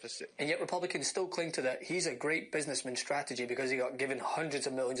exploding the deficit. And yet Republicans still cling to that he's a great businessman strategy because he got given hundreds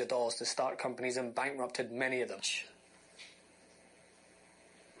of millions of dollars to start companies and bankrupted many of them.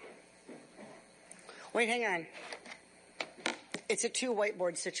 Wait, hang on. It's a two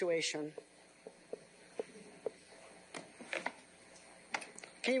whiteboard situation.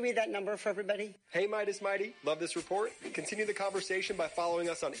 Can you read that number for everybody? Hey, Midas Mighty. Love this report? Continue the conversation by following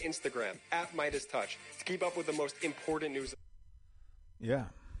us on Instagram, @MidasTouch, to keep up with the most important news. Yeah,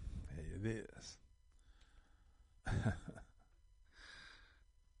 it is.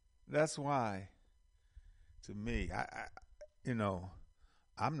 That's why, to me,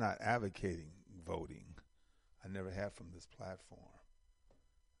 I'm not advocating voting. I never have from this platform.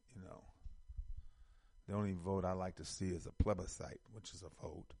 The only vote I like to see is a plebiscite, which is a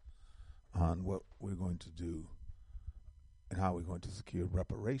vote on what we're going to do and how we're going to secure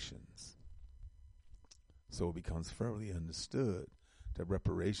reparations. So it becomes fairly understood that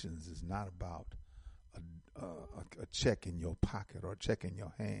reparations is not about a check in your pocket or a check in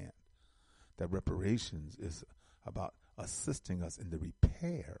your hand. That reparations is about assisting us in the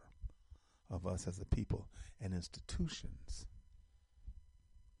repair of us as a people and institutions.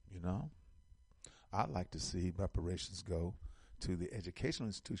 I'd like to see reparations go to the educational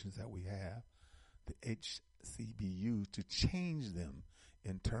institutions that we have, the HCBUs, to change them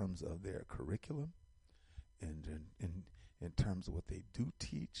in terms of their curriculum and in terms of what they do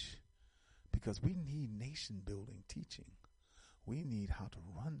teach, because we need nation-building teaching. We need how to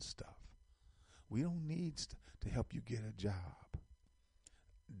run stuff. We don't need to help you get a job.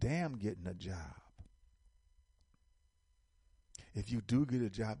 Damn getting a job. If you do get a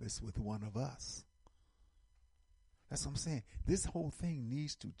job, it's with one of us. That's what I'm saying. This whole thing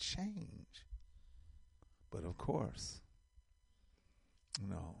needs to change. But of course,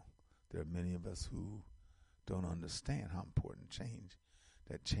 there are many of us who don't understand how important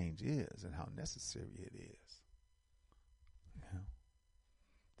that change is and how necessary it is.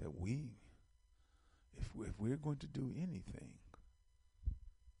 That if we're going to do anything,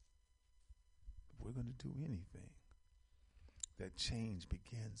 that change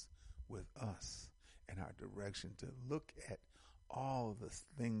begins with us and our direction to look at all the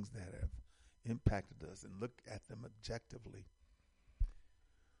things that have impacted us and look at them objectively.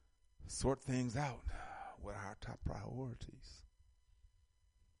 Sort things out. What are our top priorities?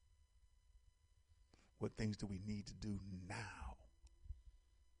 What things do we need to do now?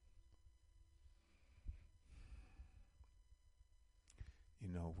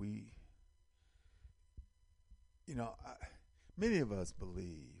 Many of us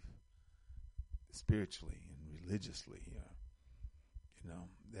believe spiritually and religiously,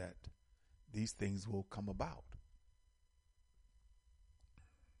 that these things will come about.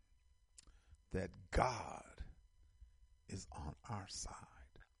 That God is on our side,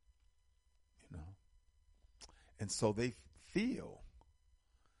 And so they feel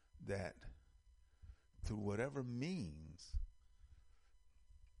that through whatever means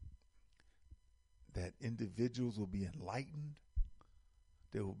that individuals will be enlightened,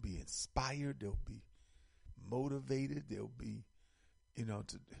 they will be inspired, they'll be motivated, they'll be,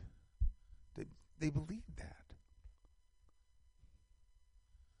 they believe that.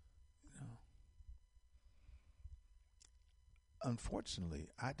 Unfortunately,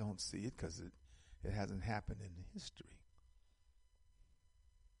 I don't see it because it hasn't happened in history.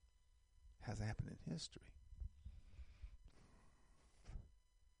 It hasn't happened in history.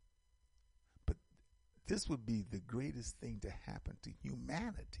 But this would be the greatest thing to happen to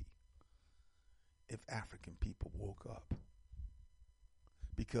humanity if African people woke up.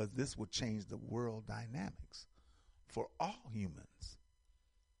 Because this would change the world dynamics for all humans.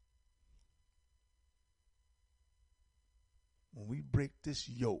 When we break this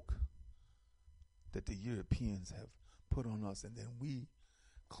yoke that the Europeans have put on us, and then we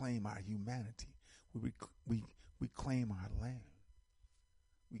claim our humanity, we claim our land,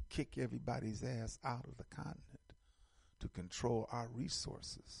 we kick everybody's ass out of the continent to control our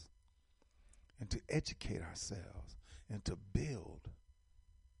resources and to educate ourselves and to build.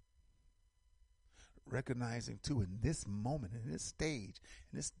 Recognizing too, in this moment, in this stage,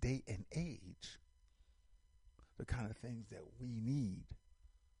 in this day and age, the kind of things that we need.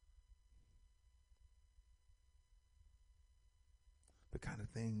 The kind of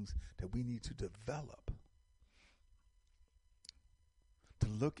things that we need to develop. To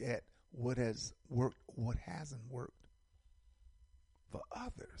look at what has worked, what hasn't worked for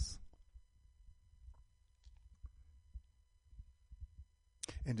others.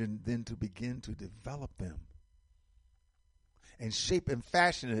 and then to begin to develop them and shape and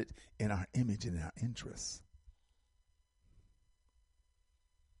fashion it in our image and our interests.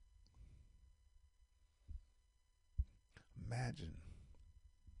 Imagine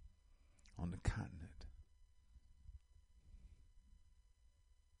on the continent,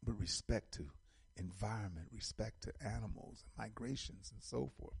 with respect to environment, respect to animals, migrations, and so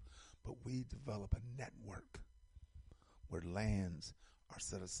forth. But we develop a network where lands are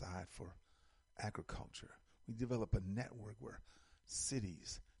set aside for agriculture. We develop a network where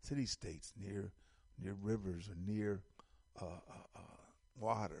city-states near rivers or near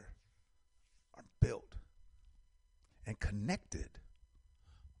water are built and connected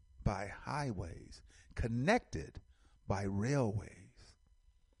by highways, connected by railways.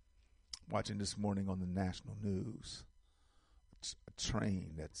 Watching this morning on the national news, a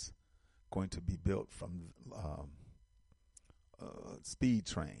train that's going to be built from speed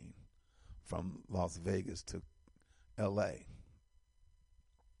train from Las Vegas to L.A.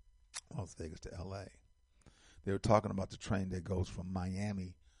 Las Vegas to L.A. They were talking about the train that goes from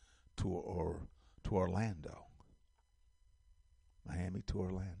Miami to Orlando. Miami to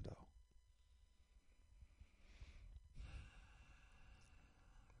Orlando.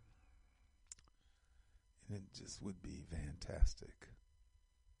 And it just would be fantastic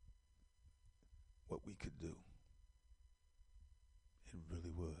what we could do. It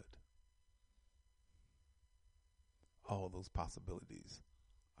really would. All those possibilities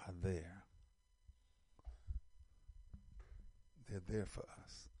are there. They're there for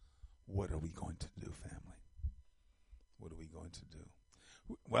us. What are we going to do, family? What are we going to do?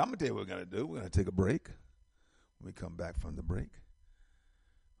 Well, I'm going to tell you what we're going to do. We're going to take a break. When we come back from the break,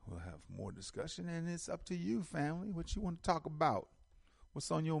 we'll have more discussion, and it's up to you, family, what you want to talk about.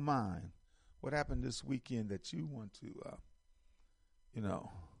 What's on your mind? What happened this weekend that you want to,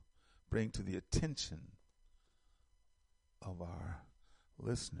 bring to the attention of our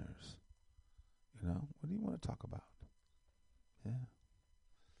listeners? What do you want to talk about? Yeah.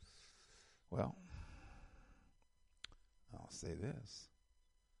 Well, I'll say this.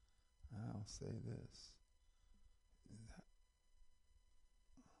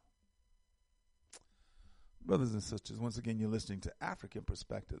 Brothers and sisters, once again, you're listening to African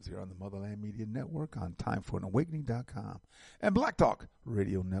Perspectives here on the Motherland Media Network on TimeForAnAwakening.com and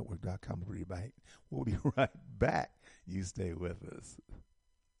BlackTalkRadioNetwork.com. We'll be right back. You stay with us.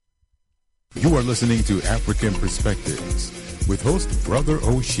 You are listening to African Perspectives with host Brother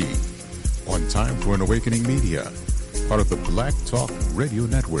Oshi on Time for an Awakening Media, part of the Black Talk Radio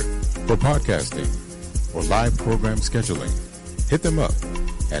Network. For podcasting or live program scheduling, hit them up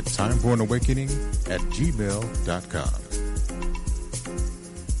at timeforanawakening@gmail.com.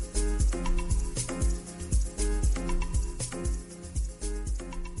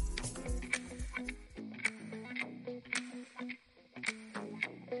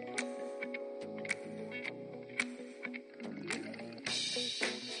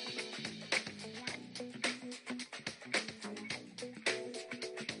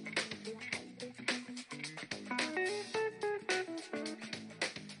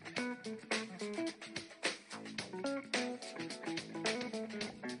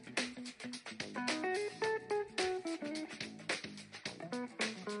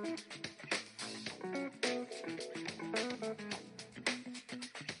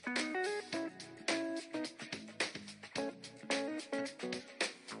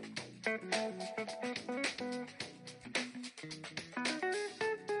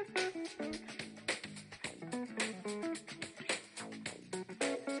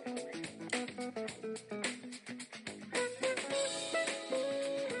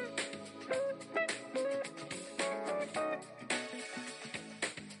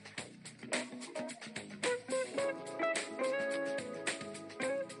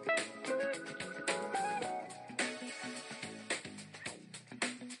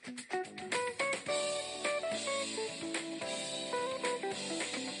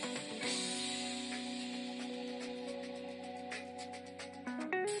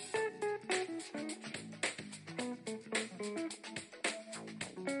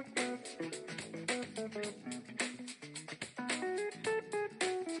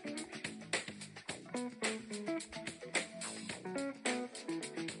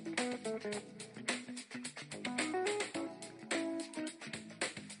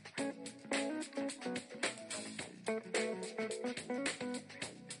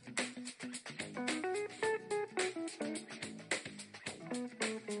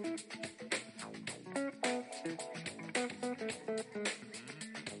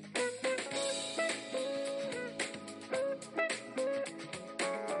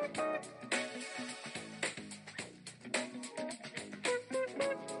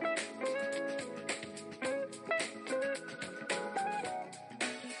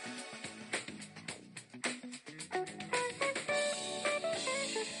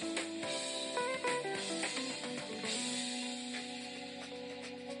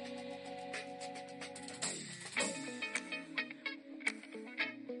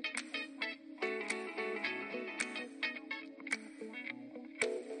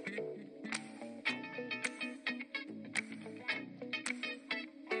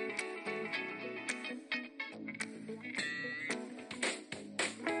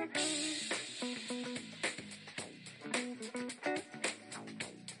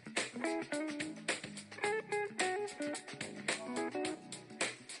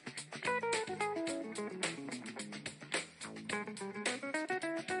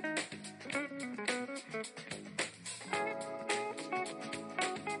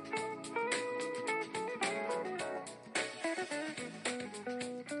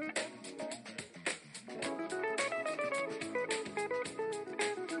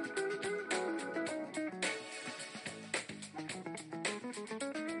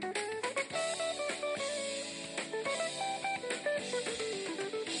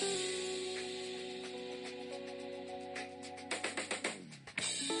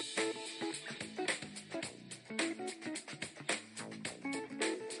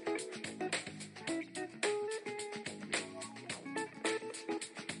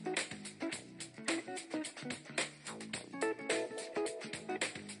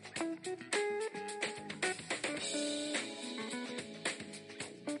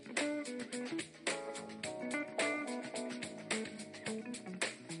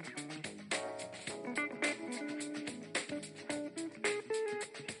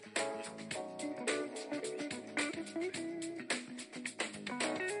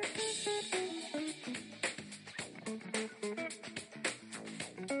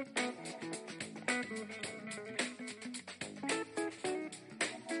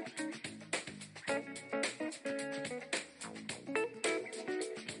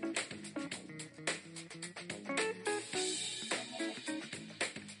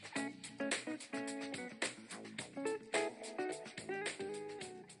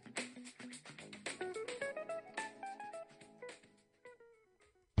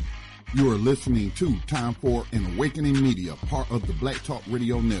 You are listening to Time for an Awakening Media, part of the Black Talk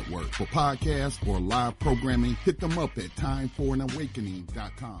Radio Network. For podcasts or live programming, hit them up at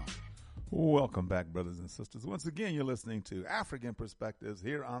timeforanawakening.com. Welcome back, brothers and sisters. Once again, you're listening to African Perspectives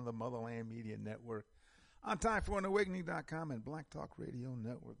here on the Motherland Media Network, on timeforanawakening.com and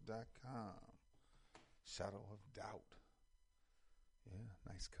blacktalkradionetwork.com. Shadow of Doubt. Yeah,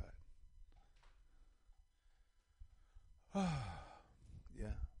 nice cut.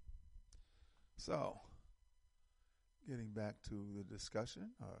 Yeah. So, getting back to the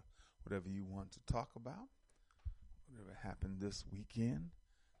discussion or whatever you want to talk about, whatever happened this weekend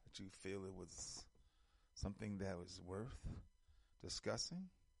that you feel it was something that was worth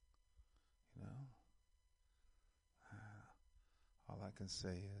discussing, you know, all I can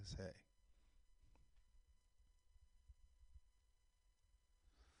say is, hey.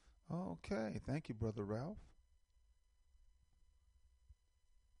 Okay, thank you, Brother Ralph.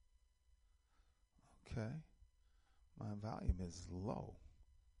 Okay, my volume is low.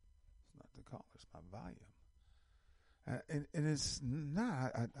 It's not the call; it's my volume, and it's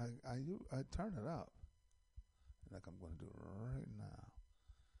not. I turn it up, like I'm going to do it right now.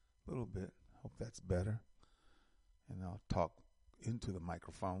 A little bit. Hope that's better. And I'll talk into the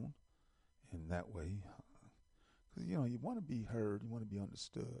microphone, and that way, because you want to be heard, you want to be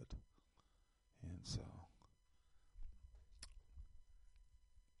understood, and so.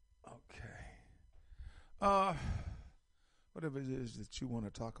 Okay. Whatever it is that you want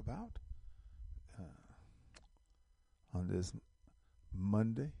to talk about on this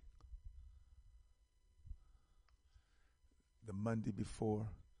Monday, the Monday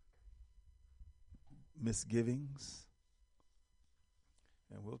before misgivings,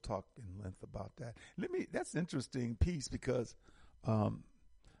 and we'll talk in length about that. That's an interesting piece because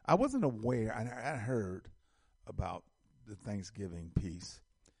I wasn't aware, and I heard about the Thanksgiving piece,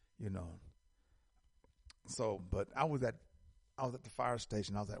 So, but I was at the fire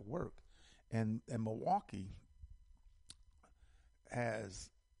station. I was at work, and Milwaukee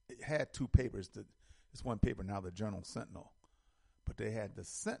had two papers. It's one paper now, the Journal Sentinel, but they had the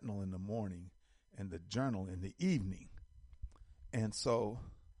Sentinel in the morning and the Journal in the evening, and so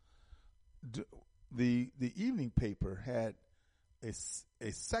the evening paper had a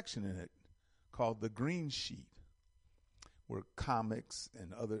section in it called the Green Sheet, where comics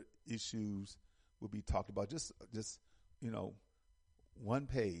and other issues will be talked about. Just one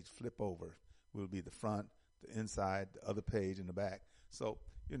page, flip over, will be the front, the inside, the other page, and the back. So,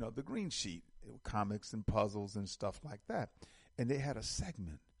 the Green Sheet, comics and puzzles and stuff like that. And they had a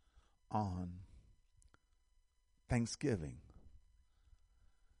segment on Thanksgiving.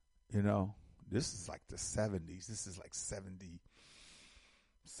 This is like the 70s. This is like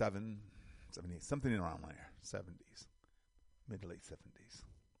 77, 78, something around there, 70s, mid to late 70s.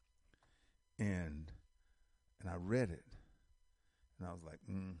 And I read it, and I was like,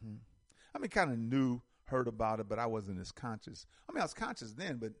 I mean, kind of heard about it, but I wasn't as conscious. I mean, I was conscious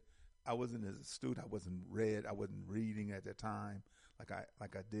then, but I wasn't as astute. I wasn't reading at that time like I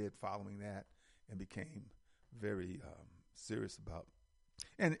did following that, and became very serious about.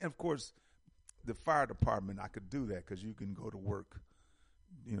 And of course, the fire department, I could do that because you can go to work,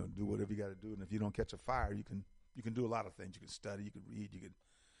 do whatever you got to do, and if you don't catch a fire, you can do a lot of things. You can study, you can read, you can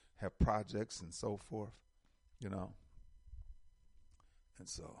have projects and so forth, And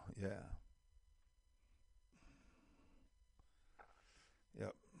so, yeah.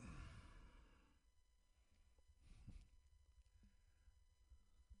 Yep.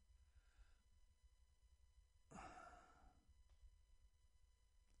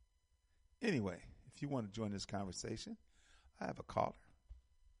 Anyway, if you want to join this conversation, I have a caller.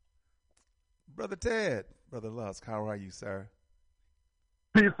 Brother Ted, Brother Lusk, how are you, sir?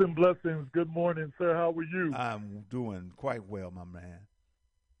 Peace and blessings. Good morning, sir. How are you? I'm doing quite well, my man.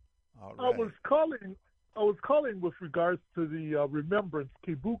 All I right. was calling with regards to the Remembrance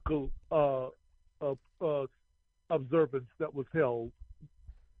Kibuku observance that was held.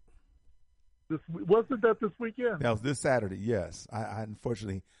 Wasn't that this weekend? That was this Saturday, yes. I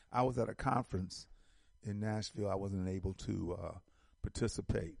unfortunately, I was at a conference in Nashville. I wasn't able to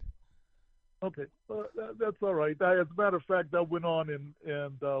participate. Okay, that's all right. As a matter of fact, I went on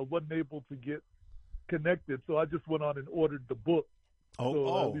and wasn't able to get connected, so I just went on and ordered the book.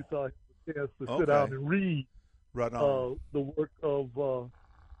 So at least I had a chance to sit down and read the work of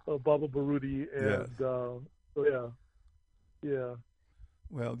Baba Baruti, and yeah.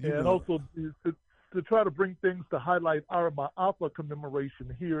 Well, also to try to bring things to highlight our Ma'afa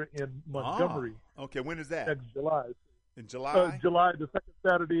commemoration here in Montgomery. Okay, when is that? Next July. In July? July, the second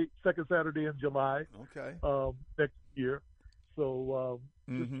Saturday in July. Okay. Next year. So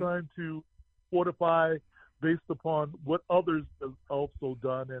just trying to fortify based upon what others have also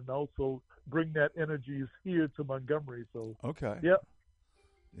done, and also bring that energies here to Montgomery. So Yep.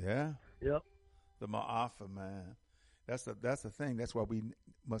 The Ma'afa, man. That's the thing. That's why we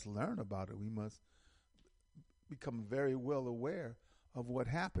must learn about it. We must become very well aware of what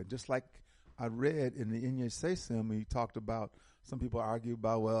happened. Just like I read in the Inye Sesim, he talked about, some people argue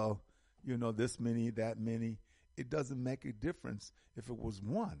about, well, this many, that many. It doesn't make a difference if it was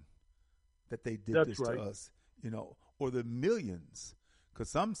one that they did this to us, or the millions. Because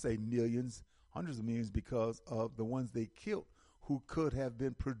some say millions, hundreds of millions, because of the ones they killed who could have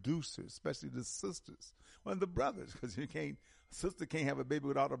been producers, especially the sisters. Well, the brothers, because a sister can't have a baby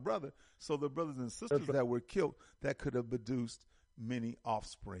without a brother. So the brothers and sisters that were killed, that could have produced many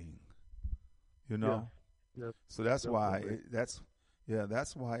offspring, Yes. So that's why that's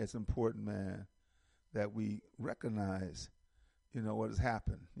why it's important, man, that we recognize, what has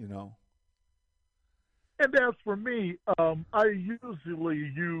happened, And as for me, I usually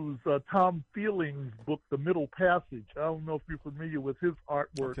use Tom Feeling's book, The Middle Passage. I don't know if you're familiar with his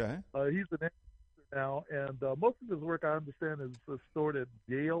artwork. Okay. He's an editor now, and most of his work, I understand, is stored at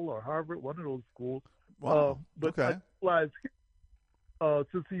Yale or Harvard, one of those schools. Wow. But I realize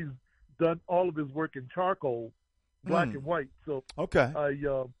since he's done all of his work in charcoal, black and white, so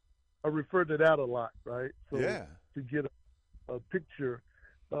I refer to that a lot, right? So to get a picture.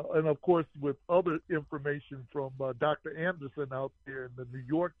 And, of course, with other information from Dr. Anderson out there in the New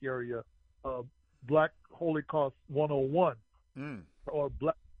York area, Black Holocaust 101, or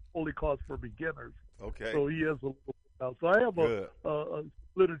Black Holocaust for Beginners. Okay. So he has a little bit out. So I have a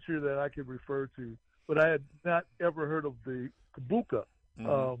literature that I can refer to, but I had not ever heard of the Kabuka.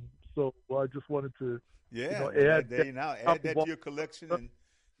 So I just wanted to add that to your collection.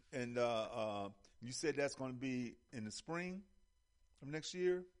 And you said that's going to be in the spring of next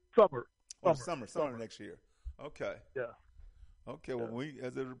year? Summer next year. Okay. Yeah. Okay. Well,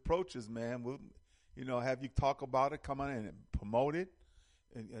 as it approaches, man, we'll have you talk about it, come on in and promote it,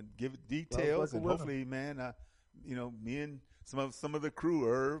 and give it details, and hopefully, man, me and some of the crew,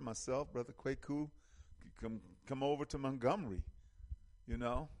 Irv, myself, Brother Kwaku, come over to Montgomery. Very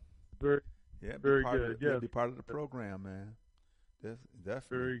good. Yeah, be part of the program, man.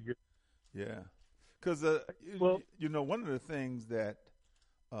 Definitely. Very good. Yeah. Because, one of the things that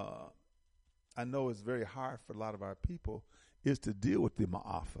I know is very hard for a lot of our people is to deal with the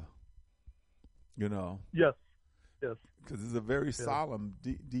Ma'afa, Yes. Because it's a very solemn,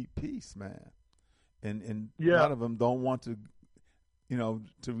 deep piece, man. And a lot of them don't want to,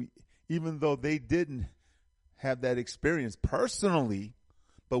 even though they didn't have that experience personally,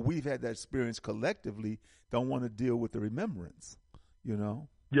 but we've had that experience collectively, don't want to deal with the remembrance,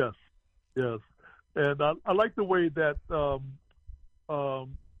 Yes. And I like the way that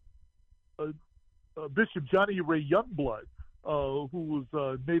Bishop Johnny Ray Youngblood, who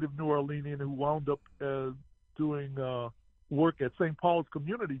was native New Orleanian, who wound up doing work at St. Paul's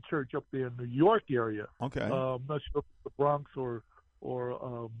Community Church up there in the New York area. Okay. I'm not sure if it's the Bronx or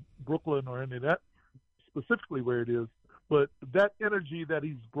Brooklyn or any of that, specifically where it is. But that energy that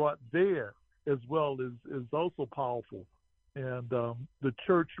he's brought there as well is also powerful. And the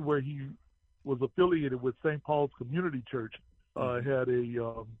church where he was affiliated with, St. Paul's Community Church, had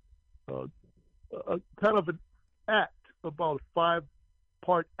a kind of an act, about a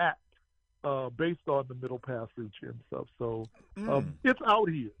 5-part act based on the Middle Passage and stuff. So it's out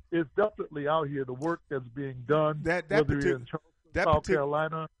here. It's definitely out here. The work that's being done, whether you're in Charleston, South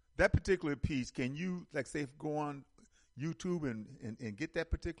Carolina. That particular piece, can you, say, go on YouTube and get that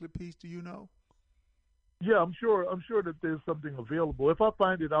particular piece? Do you know? Yeah, I'm sure that there's something available. If I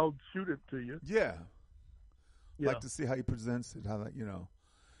find it, I'll shoot it to you. Yeah. Like to see how he presents it,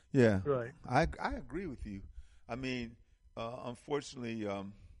 Yeah. Right. I agree with you. I mean, unfortunately, I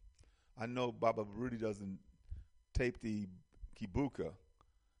know Baba Rudy doesn't tape the Kibuka,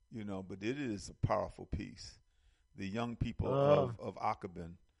 but it is a powerful piece. The young people of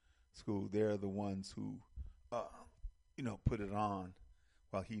Akaban School, they're the ones who, put it on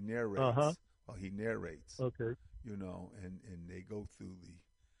while he narrates. Okay. And they go through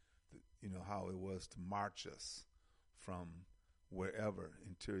the how it was to march us from wherever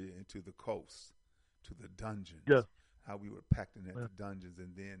into the coast to the dungeons. Yes. How we were packed in at the dungeons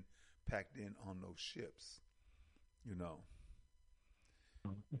and then packed in on those ships,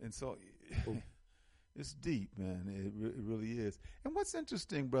 And so it's deep, man. It really is. And what's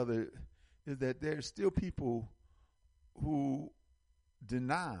interesting, brother, is that there's still people who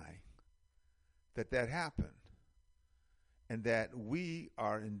deny that happened and that we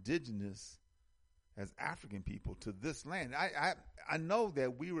are indigenous as African people to this land. I know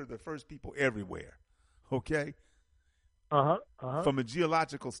that we were the first people everywhere, okay? From a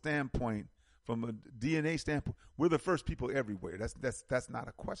geological standpoint, from a DNA standpoint, we're the first people everywhere. That's not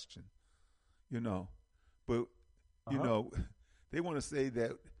a question, you know. But you know, they want to say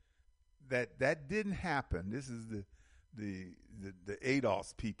that didn't happen. This is the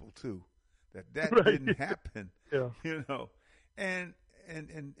ADOS people too. That right. Didn't happen. Yeah. You know, and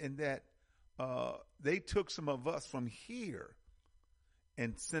that they took some of us from here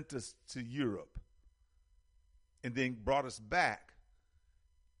and sent us to Europe, and then brought us back,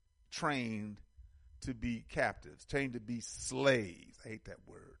 trained to be captives, trained to be slaves. I hate that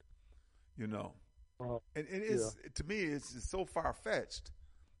word, you know. And it is, to me, it's so far-fetched,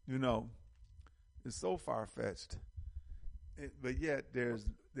 you know. It's so far-fetched. But yet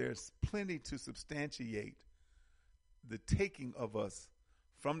there's plenty to substantiate the taking of us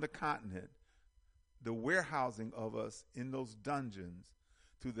from the continent, the warehousing of us in those dungeons,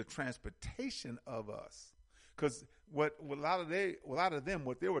 to the transportation of us. Because what a lot of them,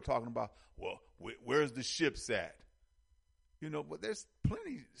 what they were talking about, well, where's the ships at? You know, but there's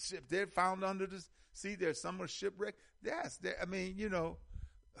plenty of ships. They're found under the sea. There's some are shipwrecked. Yes, I mean, you know,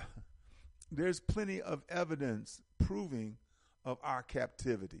 there's plenty of evidence proving of our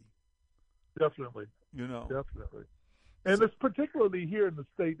captivity. Definitely. You know. Definitely. And it's particularly here in the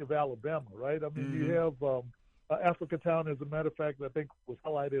state of Alabama, right? I mean, you have African, as a matter of fact, I think was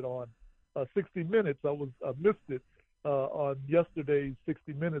highlighted on 60 Minutes. I missed it on yesterday's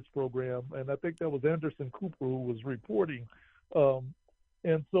 60 Minutes program, and I think that was Anderson Cooper who was reporting.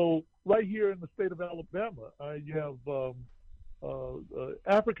 And so right here in the state of Alabama, you have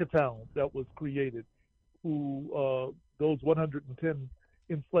African that was created, who those 110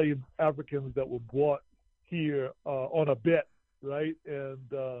 enslaved Africans that were brought here on a bet, right,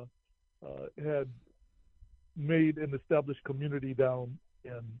 and had made an established community down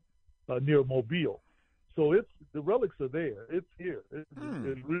in near Mobile. So the relics are there. It's here.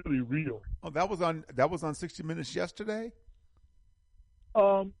 It's really real. Oh, that was on 60 Minutes yesterday?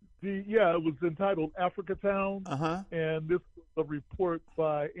 It was entitled African, and this was a report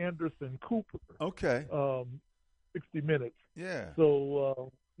by Anderson Cooper. Okay. 60 Minutes. Yeah.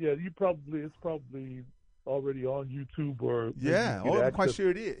 So it's probably already on YouTube or I'm quite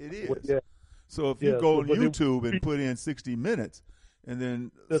sure it is. Yeah. So if you go on YouTube and put in 60 Minutes, and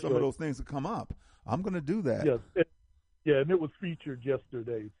then some of those things will come up. I'm going to do that. Yes. And it was featured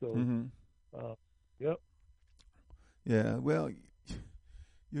yesterday. So, yep. Yeah, well,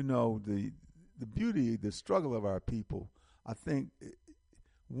 you know, the beauty, the struggle of our people, I think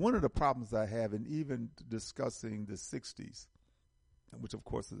one of the problems I have in even discussing the 60s, which of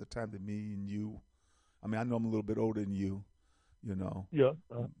course is the time that me and you, I mean, I know I'm a little bit older than you, you know. Yeah.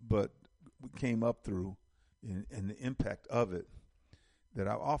 But we came up through and the impact of it, that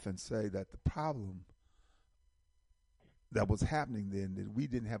I often say that the problem that was happening then, that we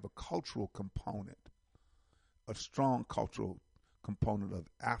didn't have a cultural component, a strong cultural component of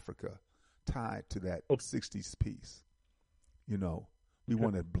Africa tied to that 60s piece. You know, we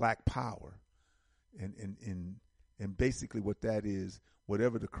wanted black power, and basically what that is,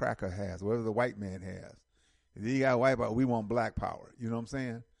 whatever the cracker has, whatever the white man has, if you got white power, we want black power. You know what I'm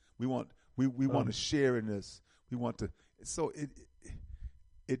saying? We want to share in this. We want to. So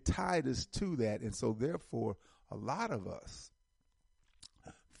it tied us to that, and so therefore a lot of us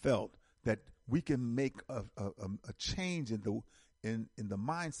felt that we can make a change in the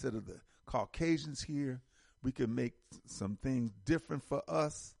mindset of the Caucasians here. We can make some things different for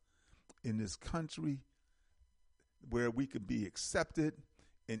us in this country, where we could be accepted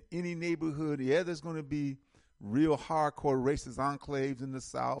in any neighborhood. Yeah, there's going to be real hardcore racist enclaves in the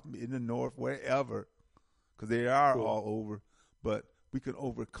South, in the North, wherever, because they are all over, but we can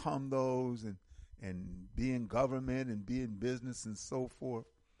overcome those and be in government and be in business and so forth,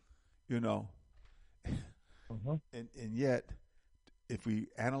 you know. And yet, if we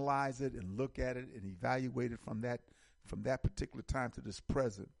analyze it and look at it and evaluate it from that particular time to this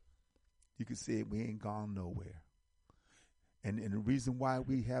present, you can see we ain't gone nowhere. And the reason why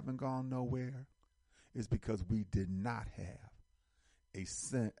we haven't gone nowhere is because we did not have a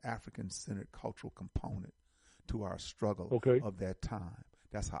African-centered cultural component to our struggle of that time.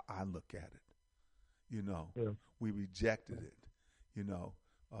 That's how I look at it. You know, we rejected it, you know.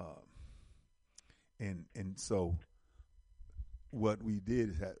 And so what we did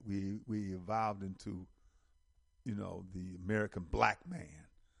is that we evolved into, you know, the American black man,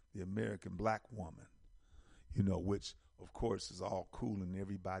 the American black woman, you know, which, of course, is all cool and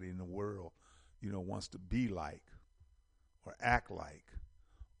everybody in the world, you know, wants to be like or act like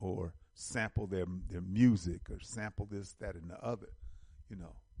or sample their music or sample this, that, and the other, you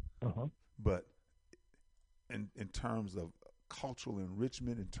know. Uh-huh. But in terms of cultural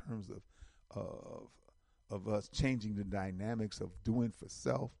enrichment, in terms of us changing the dynamics of doing for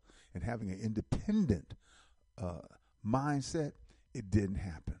self and having an independent mindset, it didn't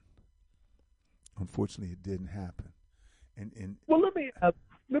happen. Unfortunately, it didn't happen. And well, let me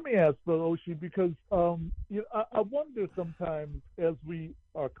ask, Brother Oshi, because I wonder sometimes as we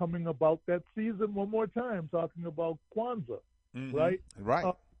are coming about that season one more time, talking about Kwanzaa, right? Right.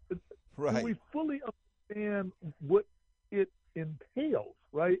 Right. Do we fully understand what it entails,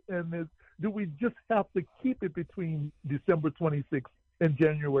 right? And do we just have to keep it between December 26th and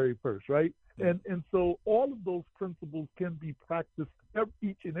January 1st, right? And so all of those principles can be practiced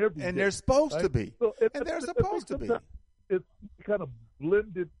each and every day. And they're supposed right? to be. So and they're supposed to be. It's kind of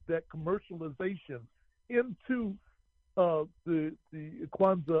blended that commercialization into the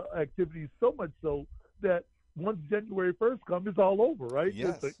Kwanzaa activities so much so that once January 1st comes, it's all over, right?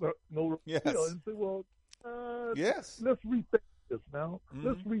 Yes. No repeal. Yes. And say, well, yes. Let's rethink this now.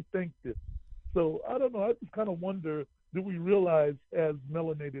 Let's rethink this. So I don't know. I just kind of wonder, do we realize as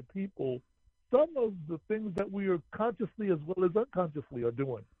melanated people some of the things that we are consciously as well as unconsciously are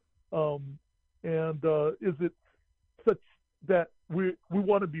doing? And is it such that we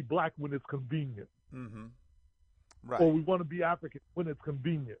want to be black when it's convenient? Mm-hmm. Right. Or we want to be African when it's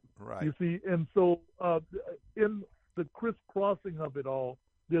convenient. Right. You see? And so in the crisscrossing of it all,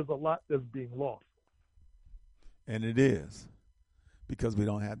 there's a lot that's being lost. And it is, because we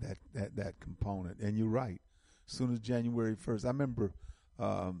don't have that component. And you're right. As soon as January 1st, I remember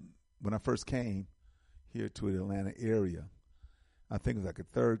when I first came here to the Atlanta area, I think it was like a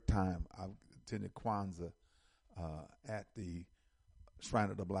third time I attended Kwanzaa at the Shrine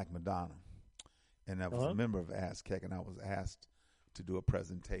of the Black Madonna. And I was a member of ASCAC, and I was asked to do a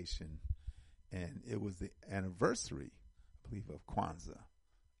presentation. And it was the anniversary, I believe, of Kwanzaa,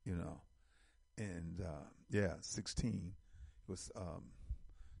 you know. And, 16. It was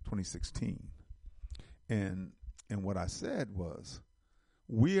 2016. And what I said was,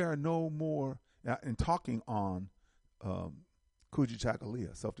 we are no more, in talking on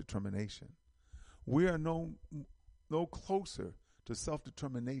Kujichagulia, self-determination, we are no closer to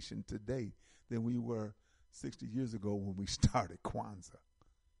self-determination today than we were 60 years ago when we started Kwanzaa.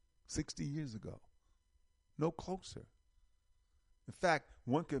 60 years ago. No closer. In fact,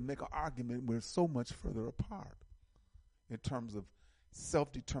 one could make an argument we're so much further apart in terms of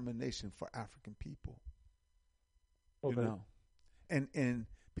self-determination for African people. Okay. You know? And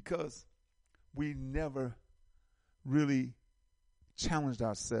because we never really challenged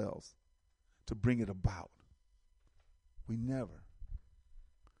ourselves to bring it about. We never.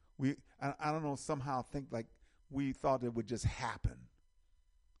 I don't know, somehow think like we thought it would just happen.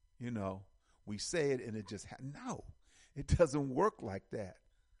 You know, we say it and it just happens. No, it doesn't work like that.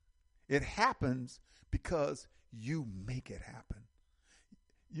 It happens because you make it happen.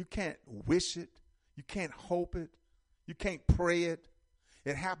 You can't wish it. You can't hope it. You can't pray it.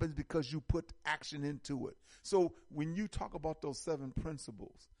 It happens because you put action into it. So when you talk about those 7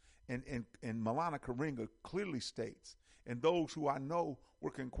 principles, and Malana Karinga clearly states, and those who I know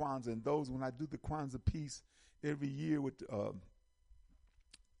work in Kwanzaa, and those when I do the Kwanzaa piece every year with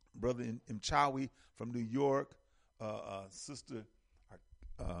Brother Mchawi from New York, sister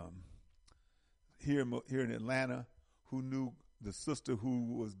here in Atlanta, who knew the sister who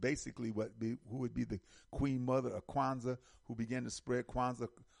was basically who would be the queen mother of Kwanzaa, who began to spread Kwanzaa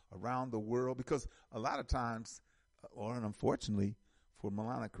around the world. Because a lot of times, or unfortunately for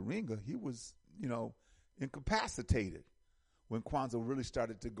Malana Karinga, he was, incapacitated when Kwanzaa really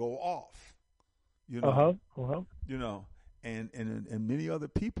started to go off. You know, and many other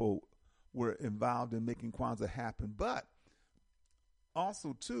people were involved in making Kwanzaa happen, but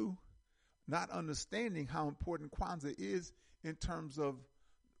also too, not understanding how important Kwanzaa is in terms of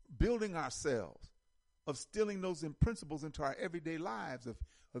building ourselves, of instilling those principles into our everyday lives of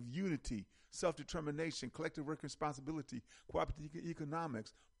unity, self-determination, collective work responsibility, cooperative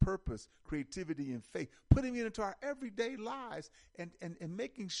economics, purpose, creativity, and faith, putting it into our everyday lives and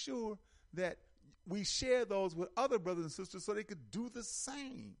making sure that we share those with other brothers and sisters so they could do the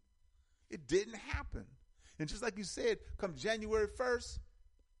same. It didn't happen. And just like you said, come January 1st,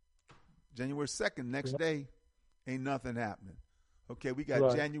 January 2nd, next day, ain't nothing happening. Okay, we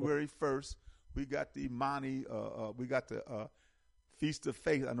got January 1st. We got the Imani, we got the Feast of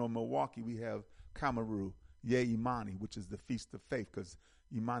Faith. I know in Milwaukee we have Kamaru, Imani, which is the Feast of Faith, because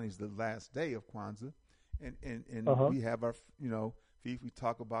Imani is the last day of Kwanzaa. And we have our, feast. We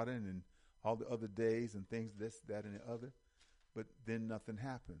talk about it, and all the other days and things, this, that, and the other. but then nothing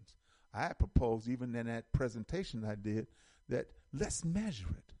happens. I had proposed, even in that presentation I did, that let's measure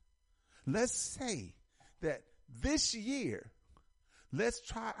it. Let's say that this year, let's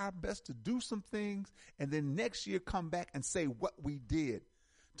try our best to do some things, and then next year come back and say what we did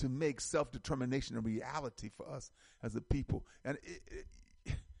to make self-determination a reality for us as a people. And,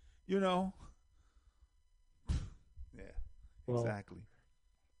 yeah, exactly.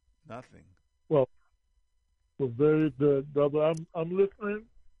 Nothing. Well, very good, brother. I'm listening.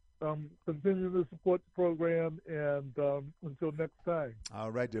 Continue to support the program, and until next time.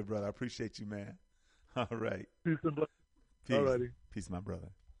 All right, dear brother. I appreciate you, man. All right. Peace and blessings. Peace. All righty. Peace, my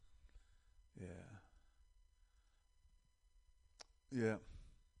brother. Yeah. Yeah.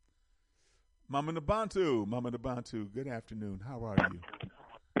 Mama Nabantu, good afternoon. How are you?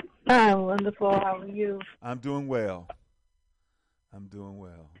 I'm wonderful. How are you? I'm doing well.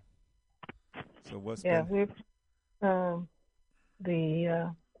 So what's been? We're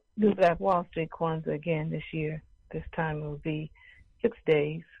the New Black Wall Street Kwanzaa again this year. This time it will be 6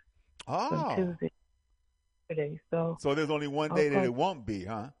 days. From Tuesday to Saturday. So there's only one day that it won't be,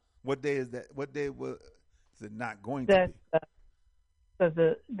 huh? What day is that? What day is it not going to be?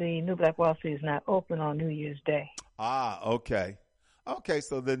 Because the New Black Wall Street is not open on New Year's Day. Okay. Okay,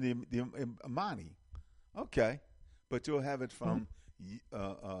 so then the Imani. Okay. But you'll have it from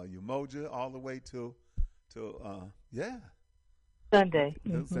Umoja all the way till Sunday.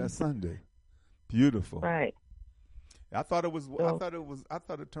 That's Sunday. Beautiful. Right. I thought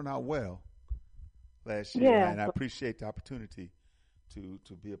it turned out well last year, and I appreciate the opportunity to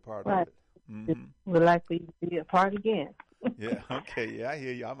be a part of it. Mm-hmm. We'd like to be a part again. Yeah. Okay. Yeah, I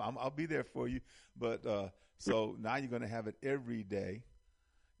hear you. I'll be there for you. But so now you're going to have it every day,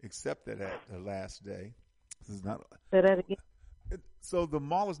 except that at the last day. This is not. Say that again. So the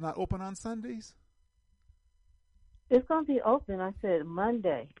mall is not open on Sundays? It's going to be open. I said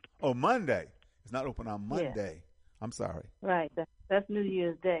Monday. Oh, Monday. It's not open on Monday. Yeah. I'm sorry. Right. That's New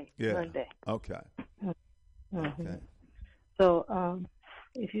Year's Day. Yeah. Monday. Okay. Mm-hmm. Okay. So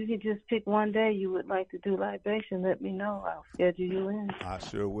if you could just pick one day you would like to do libation, let me know. I'll schedule you in. I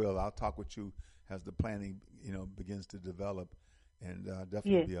sure will. I'll talk with you as the planning, begins to develop, and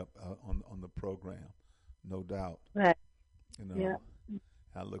definitely be up on the program, no doubt. Right. Yeah.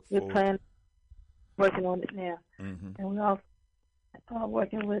 I look forward. We're working on it now, mm-hmm. and we're also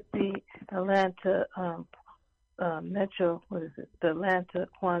working with the Atlanta Metro. What is it? The Atlanta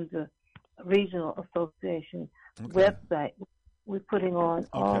Kwanzaa Regional Association website. We're putting on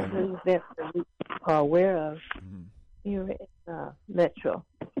all the events that we are aware of here in Metro.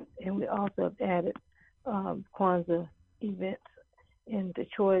 And we also have added Kwanzaa events in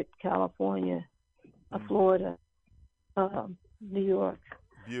Detroit, California, Florida, New York.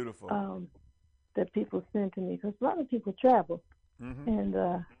 Beautiful. That people send to me, because a lot of people travel. Mm-hmm. And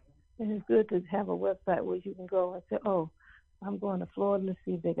it's good to have a website where you can go and say, I'm going to Florida to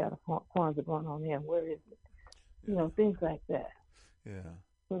see if they got a Kwanzaa going on there. Where is it? Things like that. Yeah.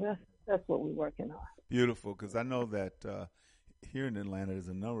 So that's what we're working on. Beautiful, because I know that here in Atlanta there's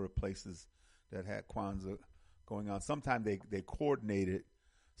a number of places that had Kwanzaa going on. Sometimes they coordinated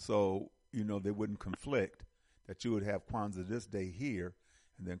so, they wouldn't conflict, that you would have Kwanzaa this day here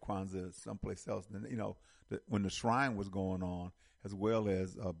and then Kwanzaa someplace else. And then, when the shrine was going on, as well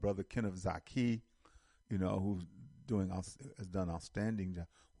as Brother Kenneth Zaki, who's has done outstanding job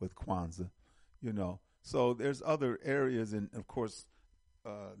with Kwanzaa, So there's other areas, and of course,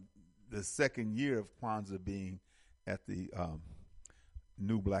 the second year of Kwanzaa being at the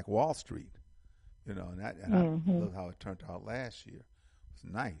New Black Wall Street, and I love how it turned out last year. It's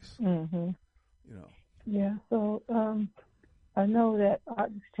nice, Yeah. So I know that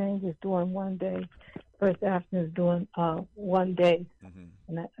Art Exchange is doing one day. First African is doing 1 day,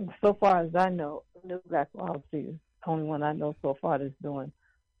 and so far as I know, New Black Wall Street is the only one I know so far that's doing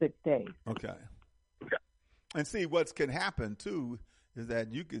 6 days. Okay. And see, what can happen too is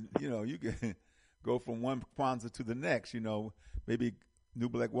that you can go from one Kwanzaa to the next. Maybe New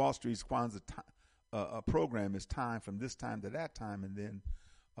Black Wall Street's Kwanzaa program is timed from this time to that time, and then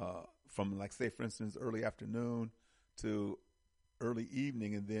from, like, say, for instance, early afternoon to early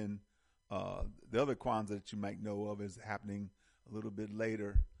evening, and then the other Kwanzaa that you might know of is happening a little bit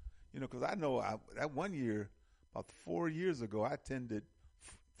later. Because I know that one year, about 4 years ago, I attended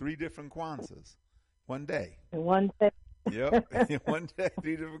 3 different Kwanzaas. 1 day. In 1 day. Yep. In 1 day,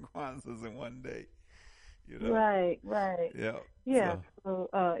 3 different Kwanzaas in 1 day. Right. Yeah. Yeah. So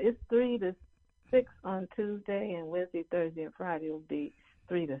it's 3 to 6 on Tuesday, and Wednesday, Thursday, and Friday will be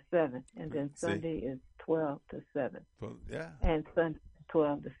 3 to 7, and then Sunday is 12 to 7. So, yeah. And Sunday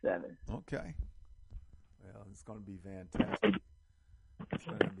 12 to 7. Okay. Well, it's going to be fantastic. It's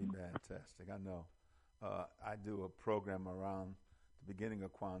going to be fantastic. I know. I do a program around the beginning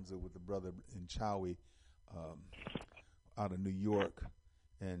of Kwanzaa with a brother in Chawi out of New York.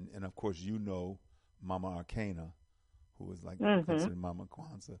 And of course, you know Mama Arcana, who is like considered Mama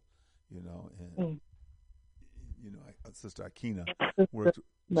Kwanzaa, you know, and you know, Sister Akina worked.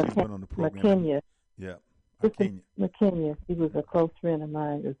 She's been on the program. McKenya. Yeah, Akina. McKenya. She was a close friend of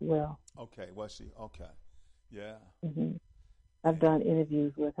mine as well. Okay, was she? Okay, yeah. Mm-hmm. I've done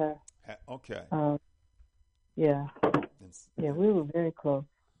interviews with her. Okay. Yeah. Yeah, we were very close.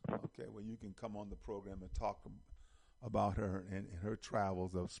 Okay, well, you can come on the program and talk about her and her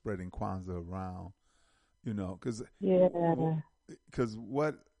travels of spreading Kwanzaa around, you know, because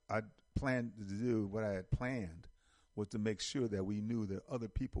what I planned to do, what I had planned, was to make sure that we knew that other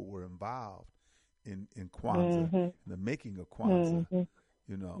people were involved in Kwanzaa, the making of Kwanzaa,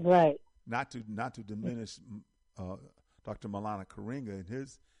 you know, right? Not to diminish Dr. Maulana Karenga and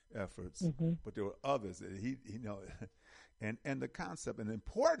his efforts, but there were others that he you know, and the concept and the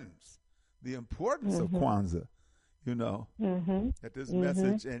importance of Kwanzaa. You know, that this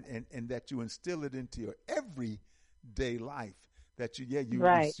message and that you instill it into your everyday life. That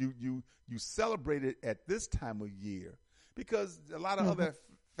you celebrate it at this time of year because a lot of other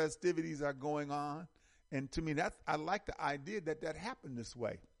festivities are going on, and to me I like the idea that happened this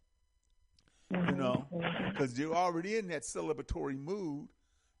way. You know, because you're already in that celebratory mood.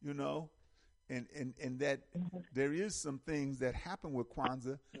 You know, and that there is some things that happen with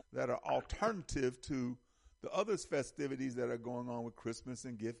Kwanzaa that are alternative to the other festivities that are going on with Christmas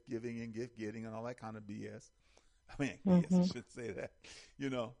and gift giving and gift getting and all that kind of BS. I mean, yes, I should say that,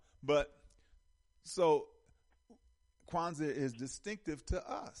 you know. But so Kwanzaa is distinctive to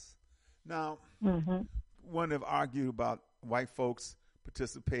us. Now, one have argued about white folks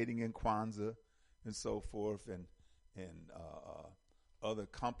participating in Kwanzaa and so forth, and other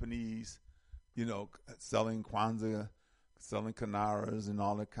companies, you know, selling Kwanzaa, selling Kanaras and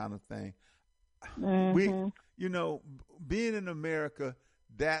all that kind of thing. We, you know, being in America,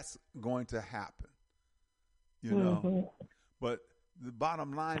 that's going to happen, you know. But the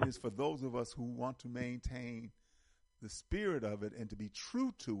bottom line is for those of us who want to maintain the spirit of it and to be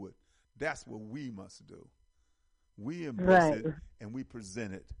true to it, that's what we must do. We embrace it and we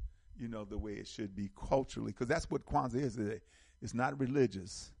present it, you know, the way it should be culturally, because that's what Kwanzaa is today. It's not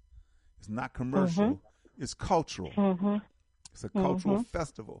religious. It's not commercial. It's cultural. It's a cultural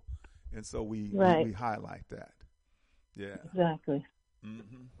festival. And so we highlight that. Yeah. Exactly.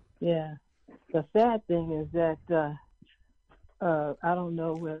 Yeah. The sad thing is that I don't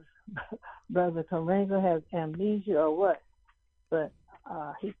know whether Brother Karenga has amnesia or what, but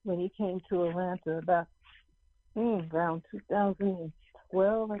when he came to Atlanta about around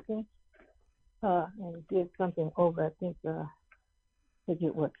 2012, I think, and he did something over, I think, I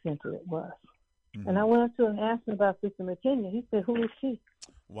forget what center it was. And I went up to him and asked him about Sister McKenya. He said, "Who is she?"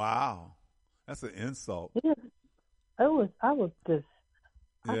 Wow, that's an insult. Yeah. I was just,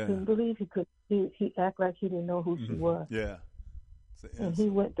 I couldn't believe he acted like he didn't know who she was. Yeah. And he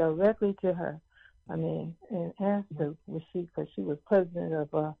went directly to her, and asked her, was she, because she was president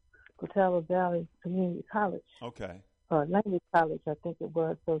of Catawba Valley Community College. Okay. Or Langley College, I think it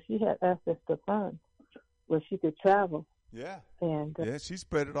was. So she had access to funds where she could travel. Yeah. And she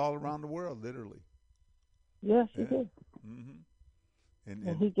spread it all around the world, literally. Yeah, she did.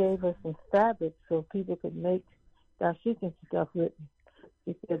 And he gave us some fabric so people could make dashiki stuff with.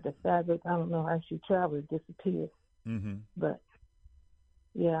 He said the fabric, I don't know how she traveled, it disappeared. But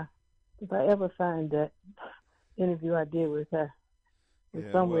yeah, if I ever find that interview I did with her, it's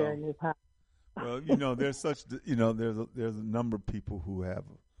somewhere in this house. Well, you know, there's such, you know, there's a number of people who have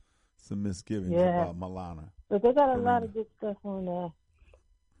some misgivings about Maulana. But they got a lot of good stuff on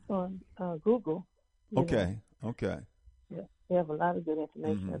Google. Okay. Yeah, they have a lot of good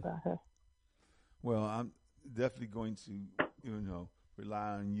information about her. Well, I'm definitely going to, you know,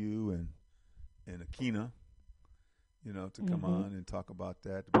 rely on you and Akina, you know, to come on and talk about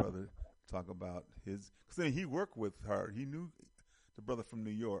that. The brother talk about his, because he worked with her. He knew the brother from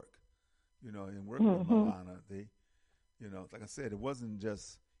New York, you know, and worked with Maulana. They, you know, like I said, it wasn't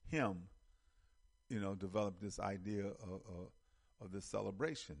just him, you know, developed this idea of this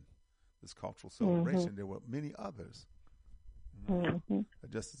celebration, this cultural celebration. There were many others, you know, that are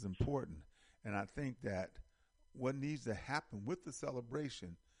just as important. And I think that what needs to happen with the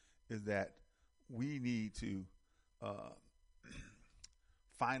celebration is that we need to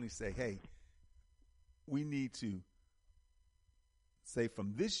finally say, hey, we need to say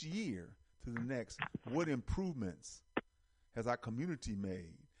from this year to the next, what improvements has our community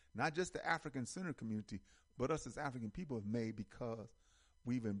made? Not just the African Center community, but us as African people have made because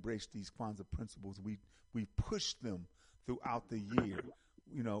we've embraced these Kwanzaa principles. We've pushed them throughout the year.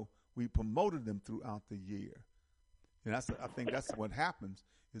 You know, we promoted them throughout the year. And I think that's what happens,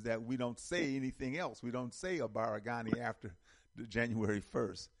 is that we don't say anything else. We don't say a Baragani after January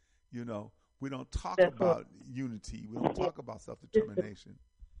 1st. You know, we don't talk about unity. We don't talk about self-determination.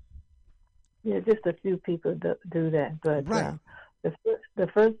 Yeah, just a few people do that. But right. The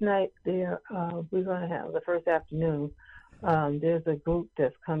first night there, we're going to have the first afternoon. There's a group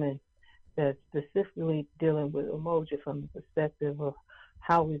that's coming that's specifically dealing with Umoja from the perspective of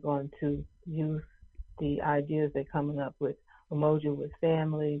how we're going to use the ideas they're coming up with, Umoja with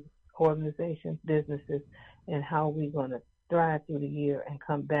family, organizations, businesses, and how we're going to thrive through the year and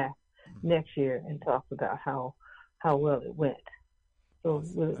come back next year and talk about how well it went. So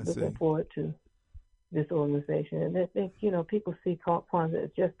we're looking forward to this organization. And I think, you know, people see Kwanzaa as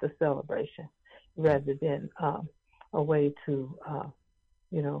just a celebration rather than a way to,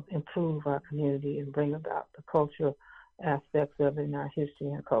 you know, improve our community and bring about the cultural aspects of it in our history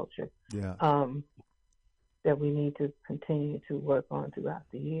and culture. Yeah. That we need to continue to work on throughout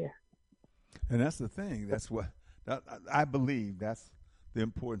the year. And that's the thing. That's what I believe. That's the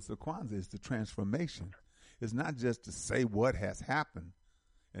importance of Kwanzaa, is the transformation. It's not just to say what has happened,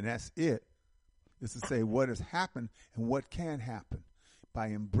 and that's it. It's to say what has happened and what can happen by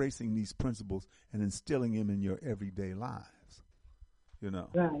embracing these principles and instilling them in your everyday lives. You know.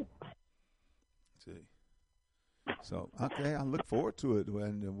 Right. See. So, okay, I look forward to it.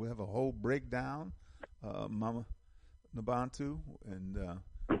 And we'll have a whole breakdown, Mama Nabantu, and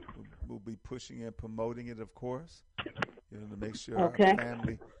we'll be pushing and promoting it, of course, you know, to make sure our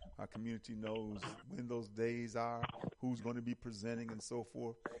family, our community knows when those days are, who's going to be presenting and so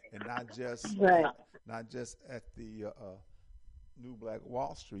forth, and not just at the New Black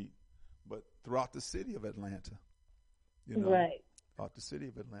Wall Street, but throughout the city of Atlanta. You know, throughout the city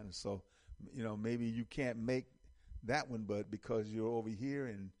of Atlanta. So, you know, maybe you can't make that one, but because you're over here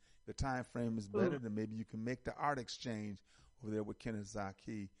and the time frame is better, then maybe you can make the art exchange over there with Kenneth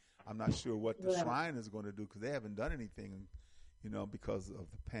Zaki. I'm not sure what the Shrine is going to do because they haven't done anything, you know, because of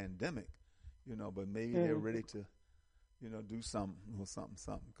the pandemic, you know, but maybe they're ready to, you know, do something or something.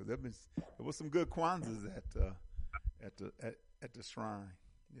 Because there was some good Kwanzaas at the Shrine.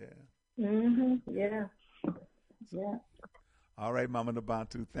 Yeah. Mm-hmm. Yeah. So, yeah. All right, Mama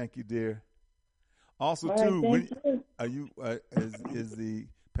Nabantu, thank you, dear. Also, all too, right, are you is the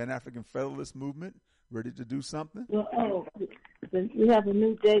Pan-African Federalist Movement ready to do something? Well, we have a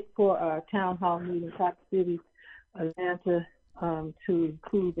new date for our town hall meeting, Top City, Atlanta, to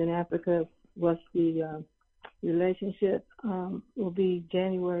include in Africa what's the relationship will be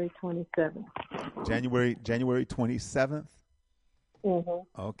January 27th. January 27th?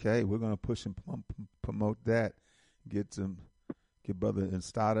 Mm-hmm. Okay, we're going to push and promote that. Get Brother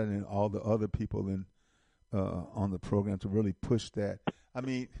Instada and all the other people on the program to really push that. I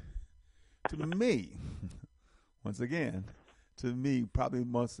mean, to me, once again, probably the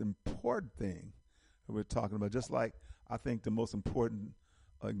most important thing that we're talking about, just like I think the most important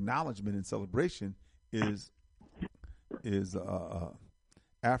acknowledgement and celebration is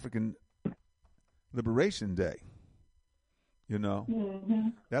African Liberation Day. You know,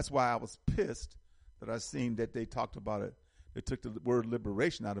 that's why I was pissed that I seen that they talked about it. They took the word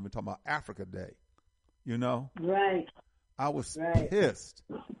liberation out of it, talking about Africa Day. You know, right? I was pissed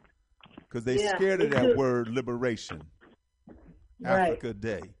because they scared of that word liberation. Africa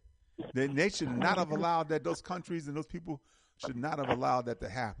Day. They should not have allowed that. Those countries and those people should not have allowed that to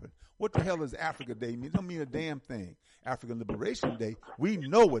happen. What the hell does Africa Day mean? It don't mean a damn thing. African Liberation Day, we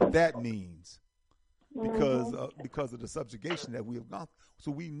know what that means because of the subjugation that we have gone through.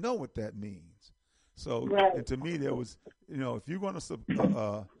 So we know what that means. So, and to me, there was, you know, if you're going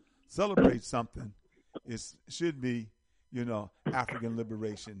to celebrate something, it should be, you know, African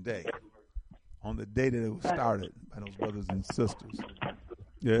Liberation Day on the day that it was started by those brothers and sisters.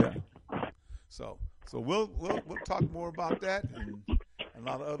 Yeah. So we'll talk more about that and a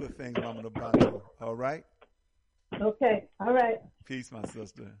lot of other things, Mama Nabantu. All right? Okay. All right. Peace, my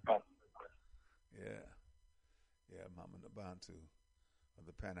sister. Yeah. Yeah, Mama Nabantu of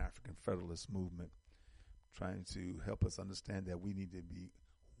the Pan-African Federalist Movement, trying to help us understand that we need to be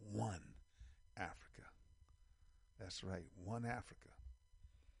one Africa. That's right, one Africa.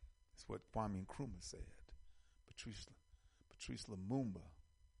 That's what Kwame Nkrumah said. Patrice Lumumba,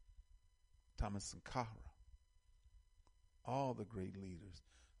 Thomas Sankara, all the great leaders.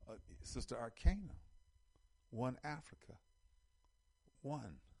 Sister Arcana, one Africa,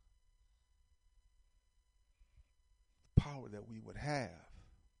 one. The power that we would have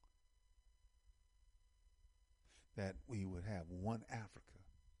that we would have one Africa,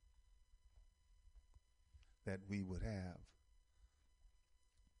 that we would have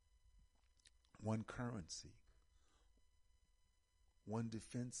one currency, one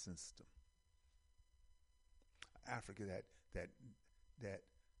defense system. Africa that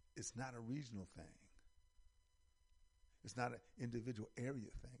it's not a regional thing. It's not an individual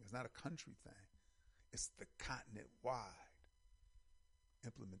area thing. It's not a country thing. It's the continent-wide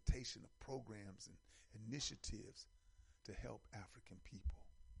implementation of programs and initiatives to help African people,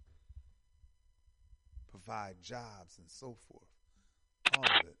 provide jobs and so forth. All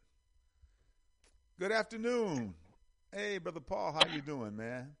of it. Good afternoon. Hey, Brother Paul, how you doing,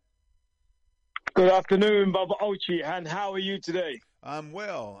 man? Good afternoon, Brother Oshi, and how are you today? I'm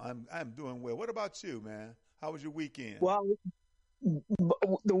well. I'm doing well. What about you, man? How was your weekend? Well,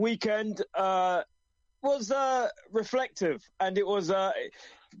 the weekend was reflective, and it was, to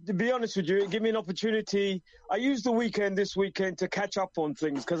be honest with you, it gave me an opportunity. I used the weekend this weekend to catch up on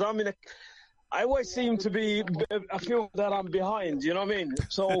things because I always seem to be, I feel that I'm behind, you know what I mean?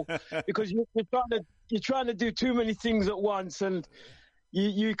 So, because you're trying to do too many things at once, and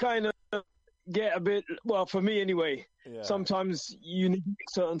you kind of get a bit, well, for me anyway, sometimes you need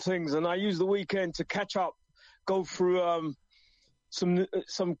certain things, and I use the weekend to catch up, go through some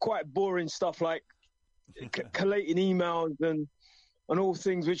quite boring stuff like collating emails and all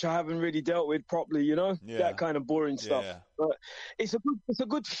things which I haven't really dealt with properly, you know, that kind of boring stuff. But it's a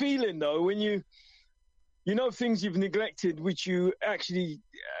good feeling though when you know things you've neglected, which you actually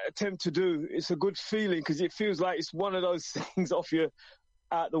attempt to do. It's a good feeling because it feels like it's one of those things off you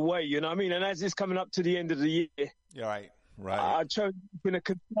out the way, you know what I mean? And as it's coming up to the end of the year, right. I chose in a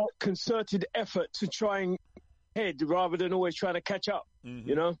concerted effort to try and head rather than always trying to catch up.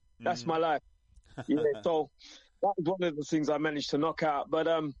 You know, that's my life. So that was one of the things I managed to knock out. But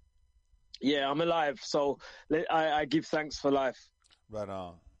I'm alive, so I give thanks for life. Right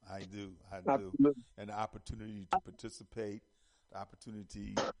on. I do. Absolutely. And the opportunity to participate, the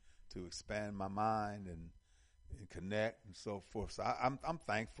opportunity to expand my mind and connect and so forth. So I'm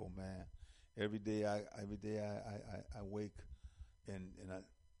thankful, man. Every day I wake and I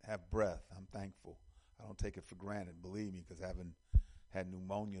have breath. I'm thankful. I don't take it for granted, believe me, because I haven't had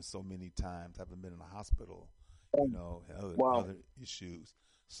pneumonia so many times. I haven't been in the hospital, you know, other issues.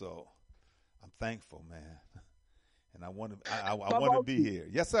 So I'm thankful, man. And I want to be here.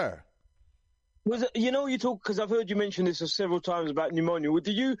 Yes, sir. Was it, you know, you talk, because I've heard you mention this several times about pneumonia.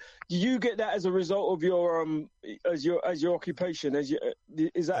 Did you get that as a result of your as your occupation? Is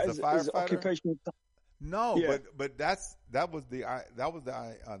that as a firefighter? Occupation? No, but that was the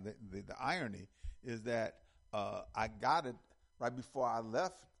irony is that I got it right before I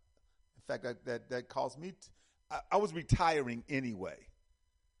left. In fact, that caused me. I was retiring anyway.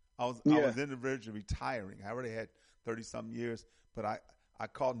 I was in the verge of retiring. I already had 30-something years, but I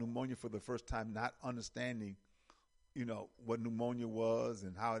caught pneumonia for the first time, not understanding, you know, what pneumonia was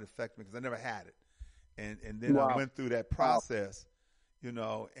and how it affected me because I never had it. And then I went through that process, you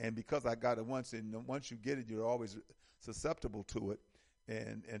know, and because I got it once, and once you get it, you're always susceptible to it.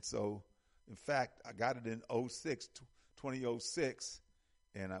 And so, in fact, I got it in 2006,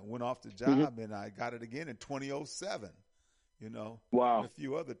 and I went off the job, and I got it again in 2007, you know. Wow. And a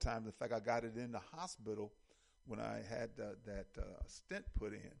few other times. In fact, I got it in the hospital when I had that stent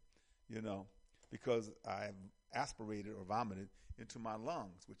put in, you know, because I aspirated or vomited into my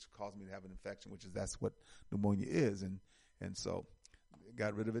lungs, which caused me to have an infection, that's what pneumonia is. And so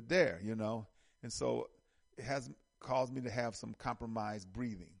got rid of it there, you know. And so it has caused me to have some compromised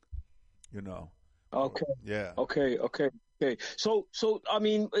breathing, you know. Okay. Yeah. Okay. So I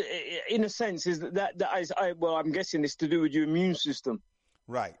mean, in a sense, is that I'm guessing it's to do with your immune system.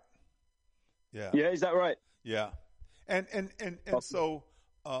 Right. Yeah. Yeah, is that right? Yeah. And so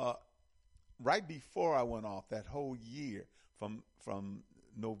right before I went off, that whole year from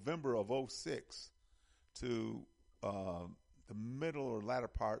November of 2006 to the middle or latter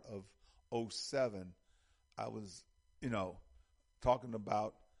part of 2007, I was, you know, talking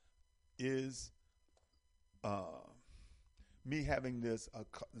about is me having this a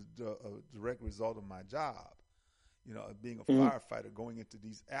direct result of my job, you know, being a firefighter, going into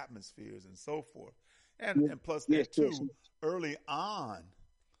these atmospheres and so forth. And plus that too, early on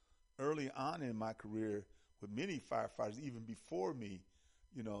in my career with many firefighters, even before me,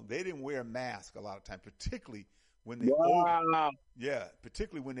 you know, they didn't wear masks a lot of times, particularly when they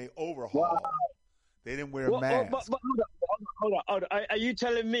particularly when they overhaul. Wow. They didn't wear masks. But hold on. Are you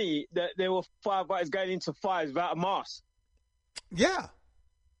telling me that there were firefighters going into fires without a mask? Yeah.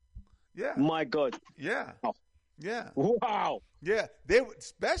 Yeah. My God. Yeah. Yeah. Wow. Yeah. They would,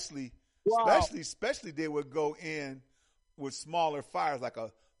 especially Wow. Especially they would go in with smaller fires, like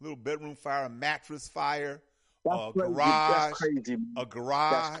a little bedroom fire, a mattress fire, a garage. That's crazy. A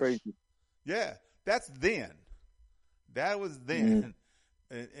garage. That's crazy. Yeah, that's then. That was then.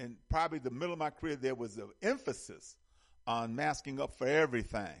 And probably the middle of my career, there was an emphasis on masking up for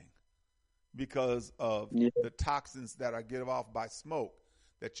everything because of the toxins that are given off by smoke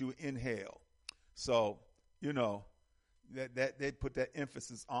that you inhale. So, you know, that they put that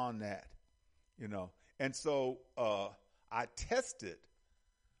emphasis on that, you know. And so I tested.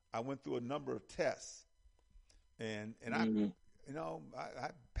 I went through a number of tests, and I, you know,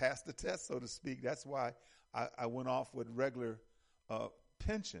 I passed the test, so to speak. That's why I went off with regular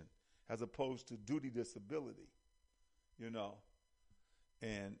pension as opposed to duty disability, you know.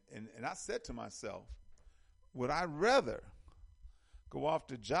 And I said to myself, would I rather go off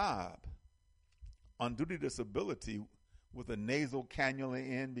the job on duty disability with a nasal cannula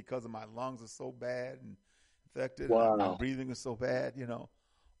in because of my lungs are so bad and infected, and my breathing is so bad, you know,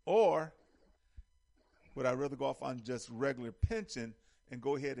 or would I rather go off on just regular pension and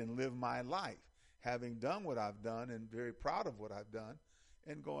go ahead and live my life, having done what I've done and very proud of what I've done,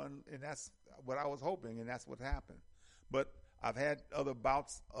 and going, and that's what I was hoping, and that's what happened. But I've had other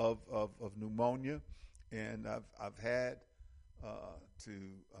bouts of pneumonia, and I've had to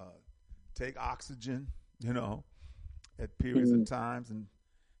take oxygen, you know, at periods of times, and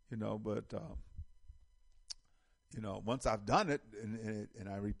you know, but you know, once I've done it and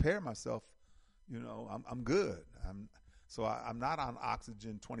I repair myself, you know, I'm good. I'm not on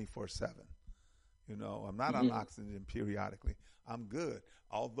oxygen 24/7. You know, I'm not on oxygen periodically. I'm good.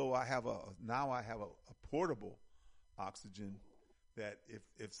 Although I have a portable oxygen that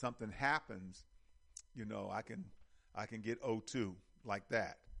if something happens, you know, I can get O2 like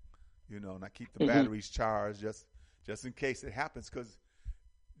that. You know, and I keep the batteries charged just in case it happens, because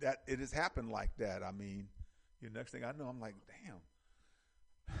that it has happened like that. I mean, the next thing I know, I'm like, damn,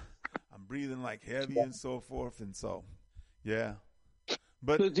 I'm breathing like heavy and so forth, and so, yeah.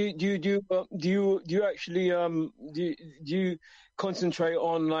 But so do you actually do you concentrate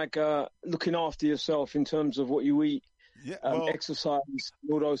on like looking after yourself in terms of what you eat, exercise,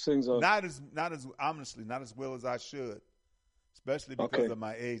 all those things? Not as honestly, not as well as I should, especially because of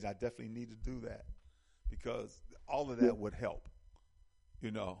my age. I definitely need to do that because all of that would help, you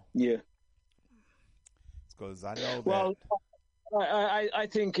know. Yeah. Because I know that. Well, I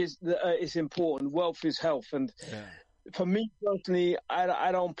think it's important. Wealth is health, and for me personally,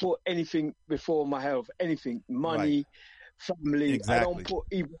 I don't put anything before my health. Anything, money, family. Exactly. I don't put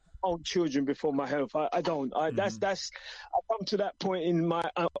even my own children before my health. I don't. That's. I come to that point in my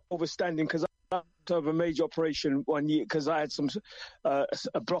overstanding because I had to have a major operation one year because I had some a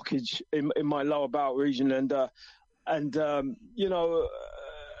blockage in my lower bowel region, and you know.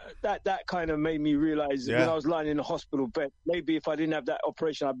 That kind of made me realize when I was lying in a hospital bed, maybe if I didn't have that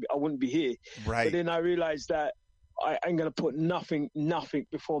operation, I wouldn't be here. Right. But then I realized that I ain't going to put nothing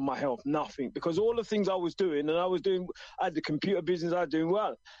before my health, nothing. Because all the things I was doing, I had the computer business, I was doing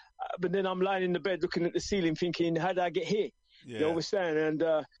well. But then I'm lying in the bed looking at the ceiling thinking, how did I get here? Yeah. You understand?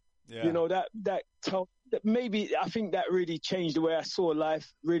 And, you know, that maybe I think that really changed the way I saw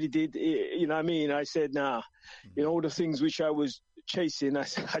life, really did. You know what I mean? I said, nah, you know, all the things which I was chasing, I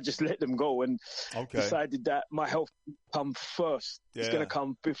just let them go and decided that my health come first. It's going to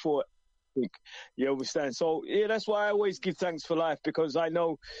come before I think. You understand? So that's why I always give thanks for life, because I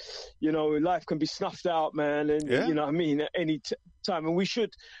know, you know, life can be snuffed out, man, and you know what I mean, at any time. And we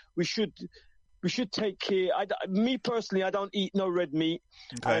should take care. Me personally, I don't eat no red meat,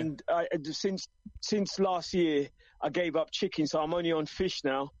 and since last year I gave up chicken, so I'm only on fish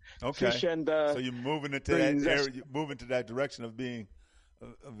now. Okay. Fish and so you're moving into that area, you're moving to that direction of being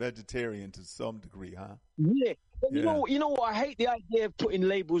a vegetarian to some degree, huh? Yeah. But you know what? I hate the idea of putting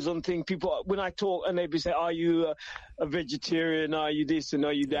labels on things. People, when I talk, and they be say, "Are you a vegetarian? Are you this and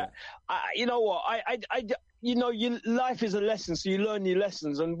are you that?" You know what? You know, life is a lesson, so you learn your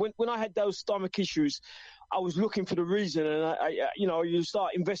lessons. And when I had those stomach issues, I was looking for the reason, and I you know, you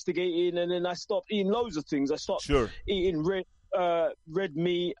start investigating, and then I stopped eating loads of things. I stopped eating red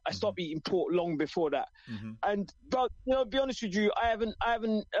meat. I stopped eating pork long before that. But you know, to be honest with you, I haven't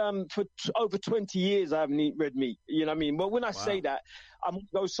for over 20 years I haven't eaten red meat. You know what I mean? But when I say that, I'm gonna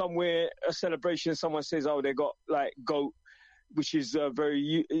go somewhere, a celebration, someone says, "Oh, they got like goat," which is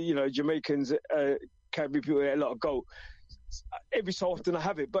very, you know, Jamaicans, Caribbean people eat a lot of goat. Every so often I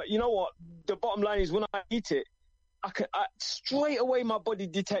have it, but you know what? The bottom line is when I eat it, I straight away my body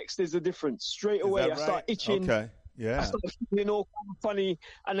detects there's a difference. Straight away I start itching. Okay, yeah. I start feeling all kind of funny,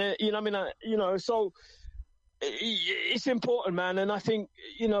 and you know what I mean. So it's important, man. And I think,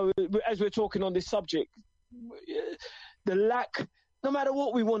 you know, as we're talking on this subject, the lack, no matter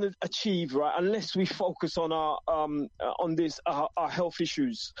what we want to achieve, right, unless we focus on our health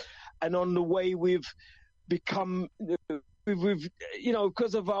issues and on the way we've become, we've you know,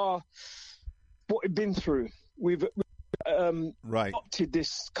 because of what we've been through, we've adopted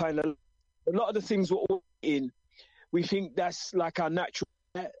this kind of, a lot of the things we're all in, we think that's like our natural,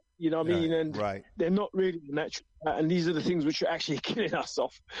 you know what I mean? And they're not really natural. And these are the things which are actually killing us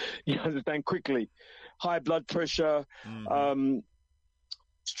off, you understand, quickly. High blood pressure,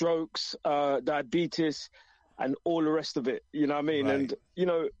 strokes, diabetes, and all the rest of it, you know what I mean? And, you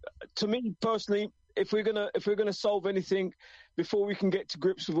know, to me personally, if we're gonna solve anything before we can get to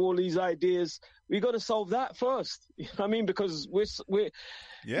grips with all these ideas, we got to solve that first. You know what I mean? Because we're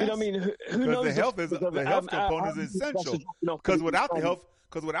you know what I mean? Who knows? The health component is essential. Because without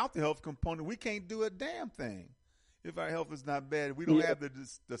the health component, we can't do a damn thing. If our health is not bad, we don't have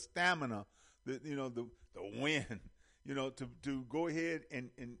the stamina, the wind, you know, to go ahead and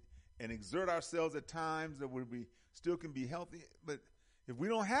exert ourselves at times that we still can be healthy. But if we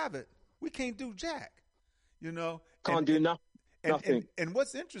don't have it, we can't do jack. You know, can't do nothing. And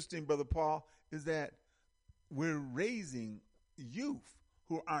what's interesting, Brother Paul, is that we're raising youth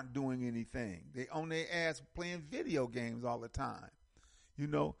who aren't doing anything. They on their ass playing video games all the time. You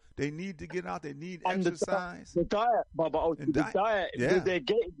know, they need to get out. They need exercise. The diet, Baba. The diet that they're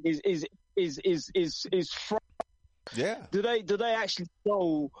getting is from. Yeah. Do they actually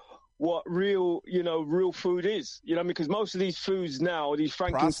know what real food is? You know, because most of these foods now, these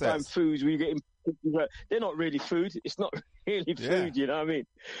Frankenstein foods, we get, they're not really food. It's not really food. You know what I mean?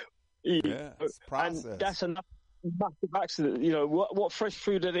 Yeah, it's processed. And that's a massive accident. You know, what fresh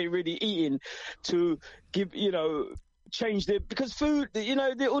food are they really eating to give? You know, change their, because food. You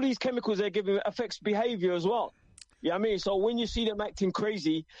know, all these chemicals they're giving affects behavior as well. You know what I mean? So when you see them acting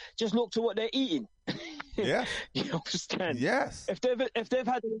crazy, just look to what they're eating. Yeah. You understand? Yes. If they've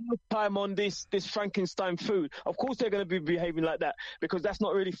had a long time on this Frankenstein food, of course they're going to be behaving like that, because that's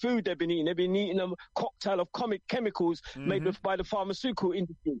not really food they've been eating. They've been eating a cocktail of chemicals made by the pharmaceutical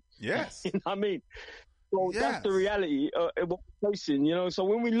industry. Yes. You know what I mean? So that's the reality of what we're facing, you know. So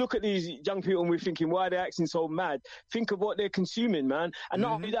when we look at these young people and we're thinking, why are they acting so mad? Think of what they're consuming, man. And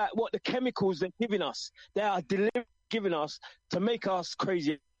not only that, what the chemicals they're giving us, they are deliberately giving us to make us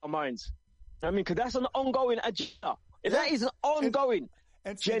crazy in our minds. I mean, because that's an ongoing agenda. That is an ongoing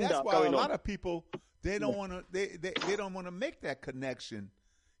agenda. That's why a lot of people, they don't want to. They don't want to make that connection.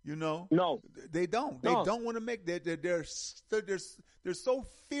 You know, no, they don't. They don't want to make that. They're so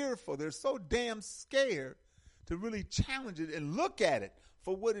fearful. They're so damn scared to really challenge it and look at it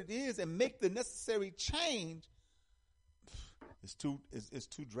for what it is and make the necessary change. It's too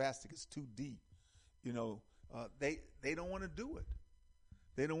drastic. It's too deep. You know, they don't want to do it.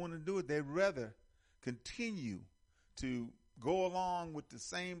 They don't want to do it. They'd rather continue to go along with the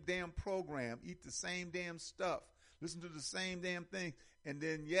same damn program, eat the same damn stuff, listen to the same damn thing, and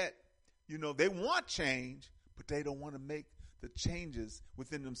then yet, you know, they want change, but they don't want to make the changes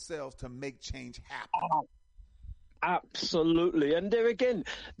within themselves to make change happen. Oh, absolutely. And there again,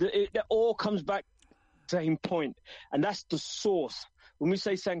 it all comes back to the same point, and that's the source. When we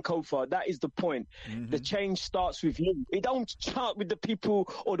say Sankofa, that is the point. The change starts with you. It don't start with the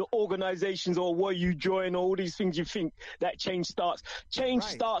people or the organizations or where you join or all these things you think that change starts. Change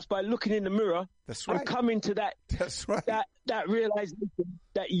starts by looking in the mirror and coming to that, that realization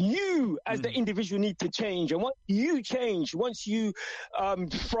that you as the individual need to change. And once you change, once you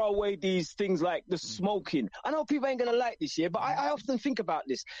throw away these things like the smoking. I know people ain't going to like this, but I often think about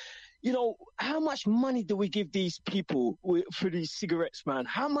this. You know, how much money do we give these people for these cigarettes, man?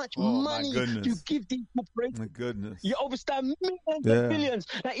 How much money do you give these corporations? My goodness. You overstand millions and billions.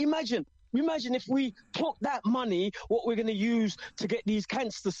 Now imagine if we took that money, what we're going to use to get these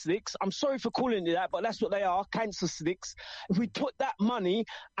cancer sticks. I'm sorry for calling it that, but that's what they are, cancer sticks. If we put that money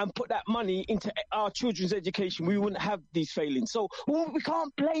and put that money into our children's education, we wouldn't have these failings. So we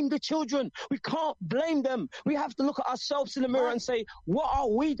can't blame the children. We can't blame them. We have to look at ourselves in the mirror and say, what are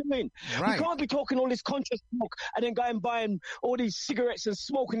we doing? We can't be talking all this conscious talk and then going buying all these cigarettes and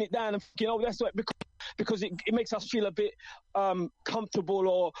smoking it down and thinking, oh, that's what, because it makes us feel a bit comfortable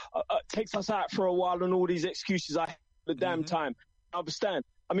or takes us out for a while and all these excuses I have the damn time. I understand.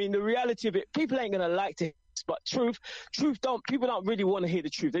 I mean, the reality of it, people ain't going to like to hear this, but people don't really want to hear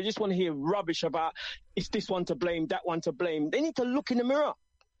the truth. They just want to hear rubbish about it's this one to blame, that one to blame. They need to look in the mirror,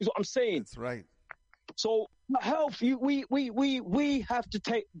 is what I'm saying. That's right. So health, we have to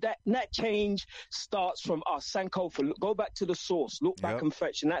take that change starts from us. Sankofa, go back to the source, look back and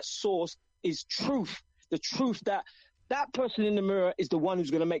fetch, and that source is truth. the truth that that person in the mirror is the one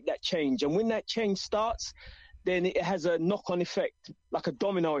who's going to make that change. And when that change starts, then it has a knock-on effect, like a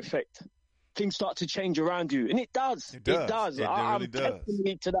domino effect. Things start to change around you. And it does. It does. I'm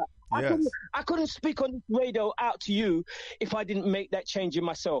testimony to that. Yes. I couldn't speak on this radio out to you if I didn't make that change in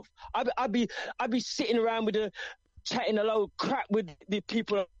myself. I'd be sitting around chatting a load of crap with the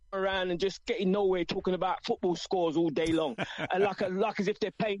people around and just getting nowhere, talking about football scores all day long, and like as if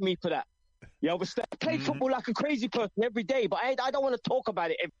they're paying me for that. You understand? I play football like a crazy person every day, but I don't want to talk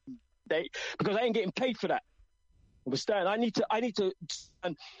about it every day because I ain't getting paid for that. Understand? I need to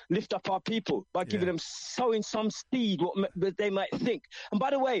lift up our people by giving them, sowing some seed what they might think. And by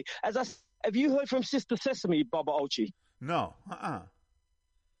the way, have you heard from Sister Sesame, Baba Oshi? No.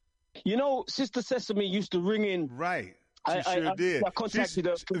 You know, Sister Sesame used to ring in. Right. She sure did. I contacted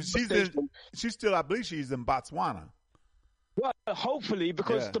her. She's still, I believe she's in Botswana. Well, hopefully,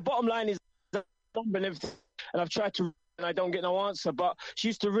 because the bottom line is and everything, and I've tried to, and I don't get no answer. But she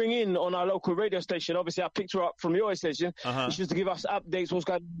used to ring in on our local radio station. Obviously, I picked her up from your station. She used to give us updates, what's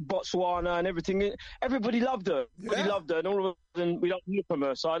going on in Botswana and everything. Everybody loved her. Everybody loved her, and all of a sudden we don't hear from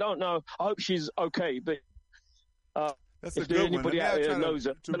her. So I don't know. I hope she's okay. But that's a good one. Out there knows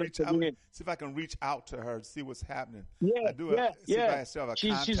her, to reach out, see if I can reach out to her, see what's happening. I do. See if I still have a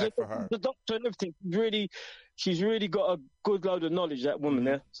contact for her. The doctor and everything. She's really got a good load of knowledge, that woman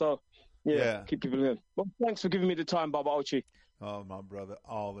there. So. Yeah, keep people in. Well, thanks for giving me the time, Baba Oshi. Oh, my brother,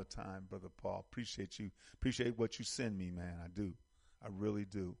 all the time, Brother Paul. Appreciate you. Appreciate what you send me, man. I do. I really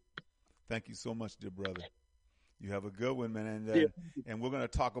do. Thank you so much, dear brother. You have a good one, man. And we're going to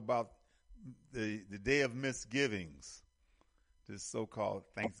talk about the Day of Misgivings, this so-called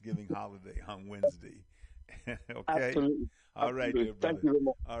Thanksgiving holiday on Wednesday. Okay? Absolutely. All right, dear brother. Thank you very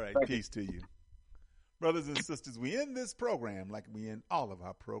much. All right, peace to you. Brothers and sisters, we end this program like we end all of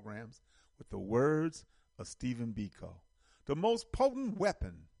our programs with the words of Stephen Biko. The most potent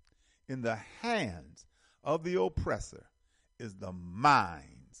weapon in the hands of the oppressor is the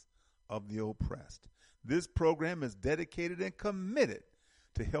minds of the oppressed. This program is dedicated and committed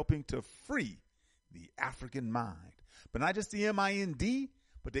to helping to free the African mind. But not just the M-I-N-D,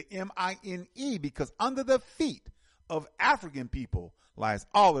 but the M-I-N-E, because under the feet of African people lies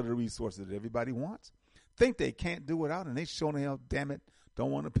all of the resources that everybody wants. Think they can't do without, and they sure the hell, damn it,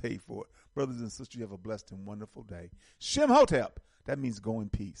 don't want to pay for it. Brothers and sisters, you have a blessed and wonderful day. Shem Hotep, that means go in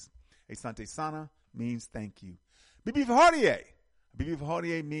peace. Asante Sana means thank you. Bibi Vahardie. Bibi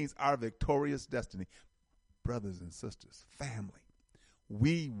Vahardie means our victorious destiny. Brothers and sisters, family,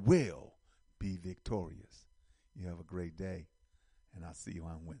 we will be victorious. You have a great day, and I'll see you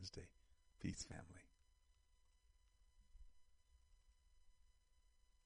on Wednesday. Peace, family.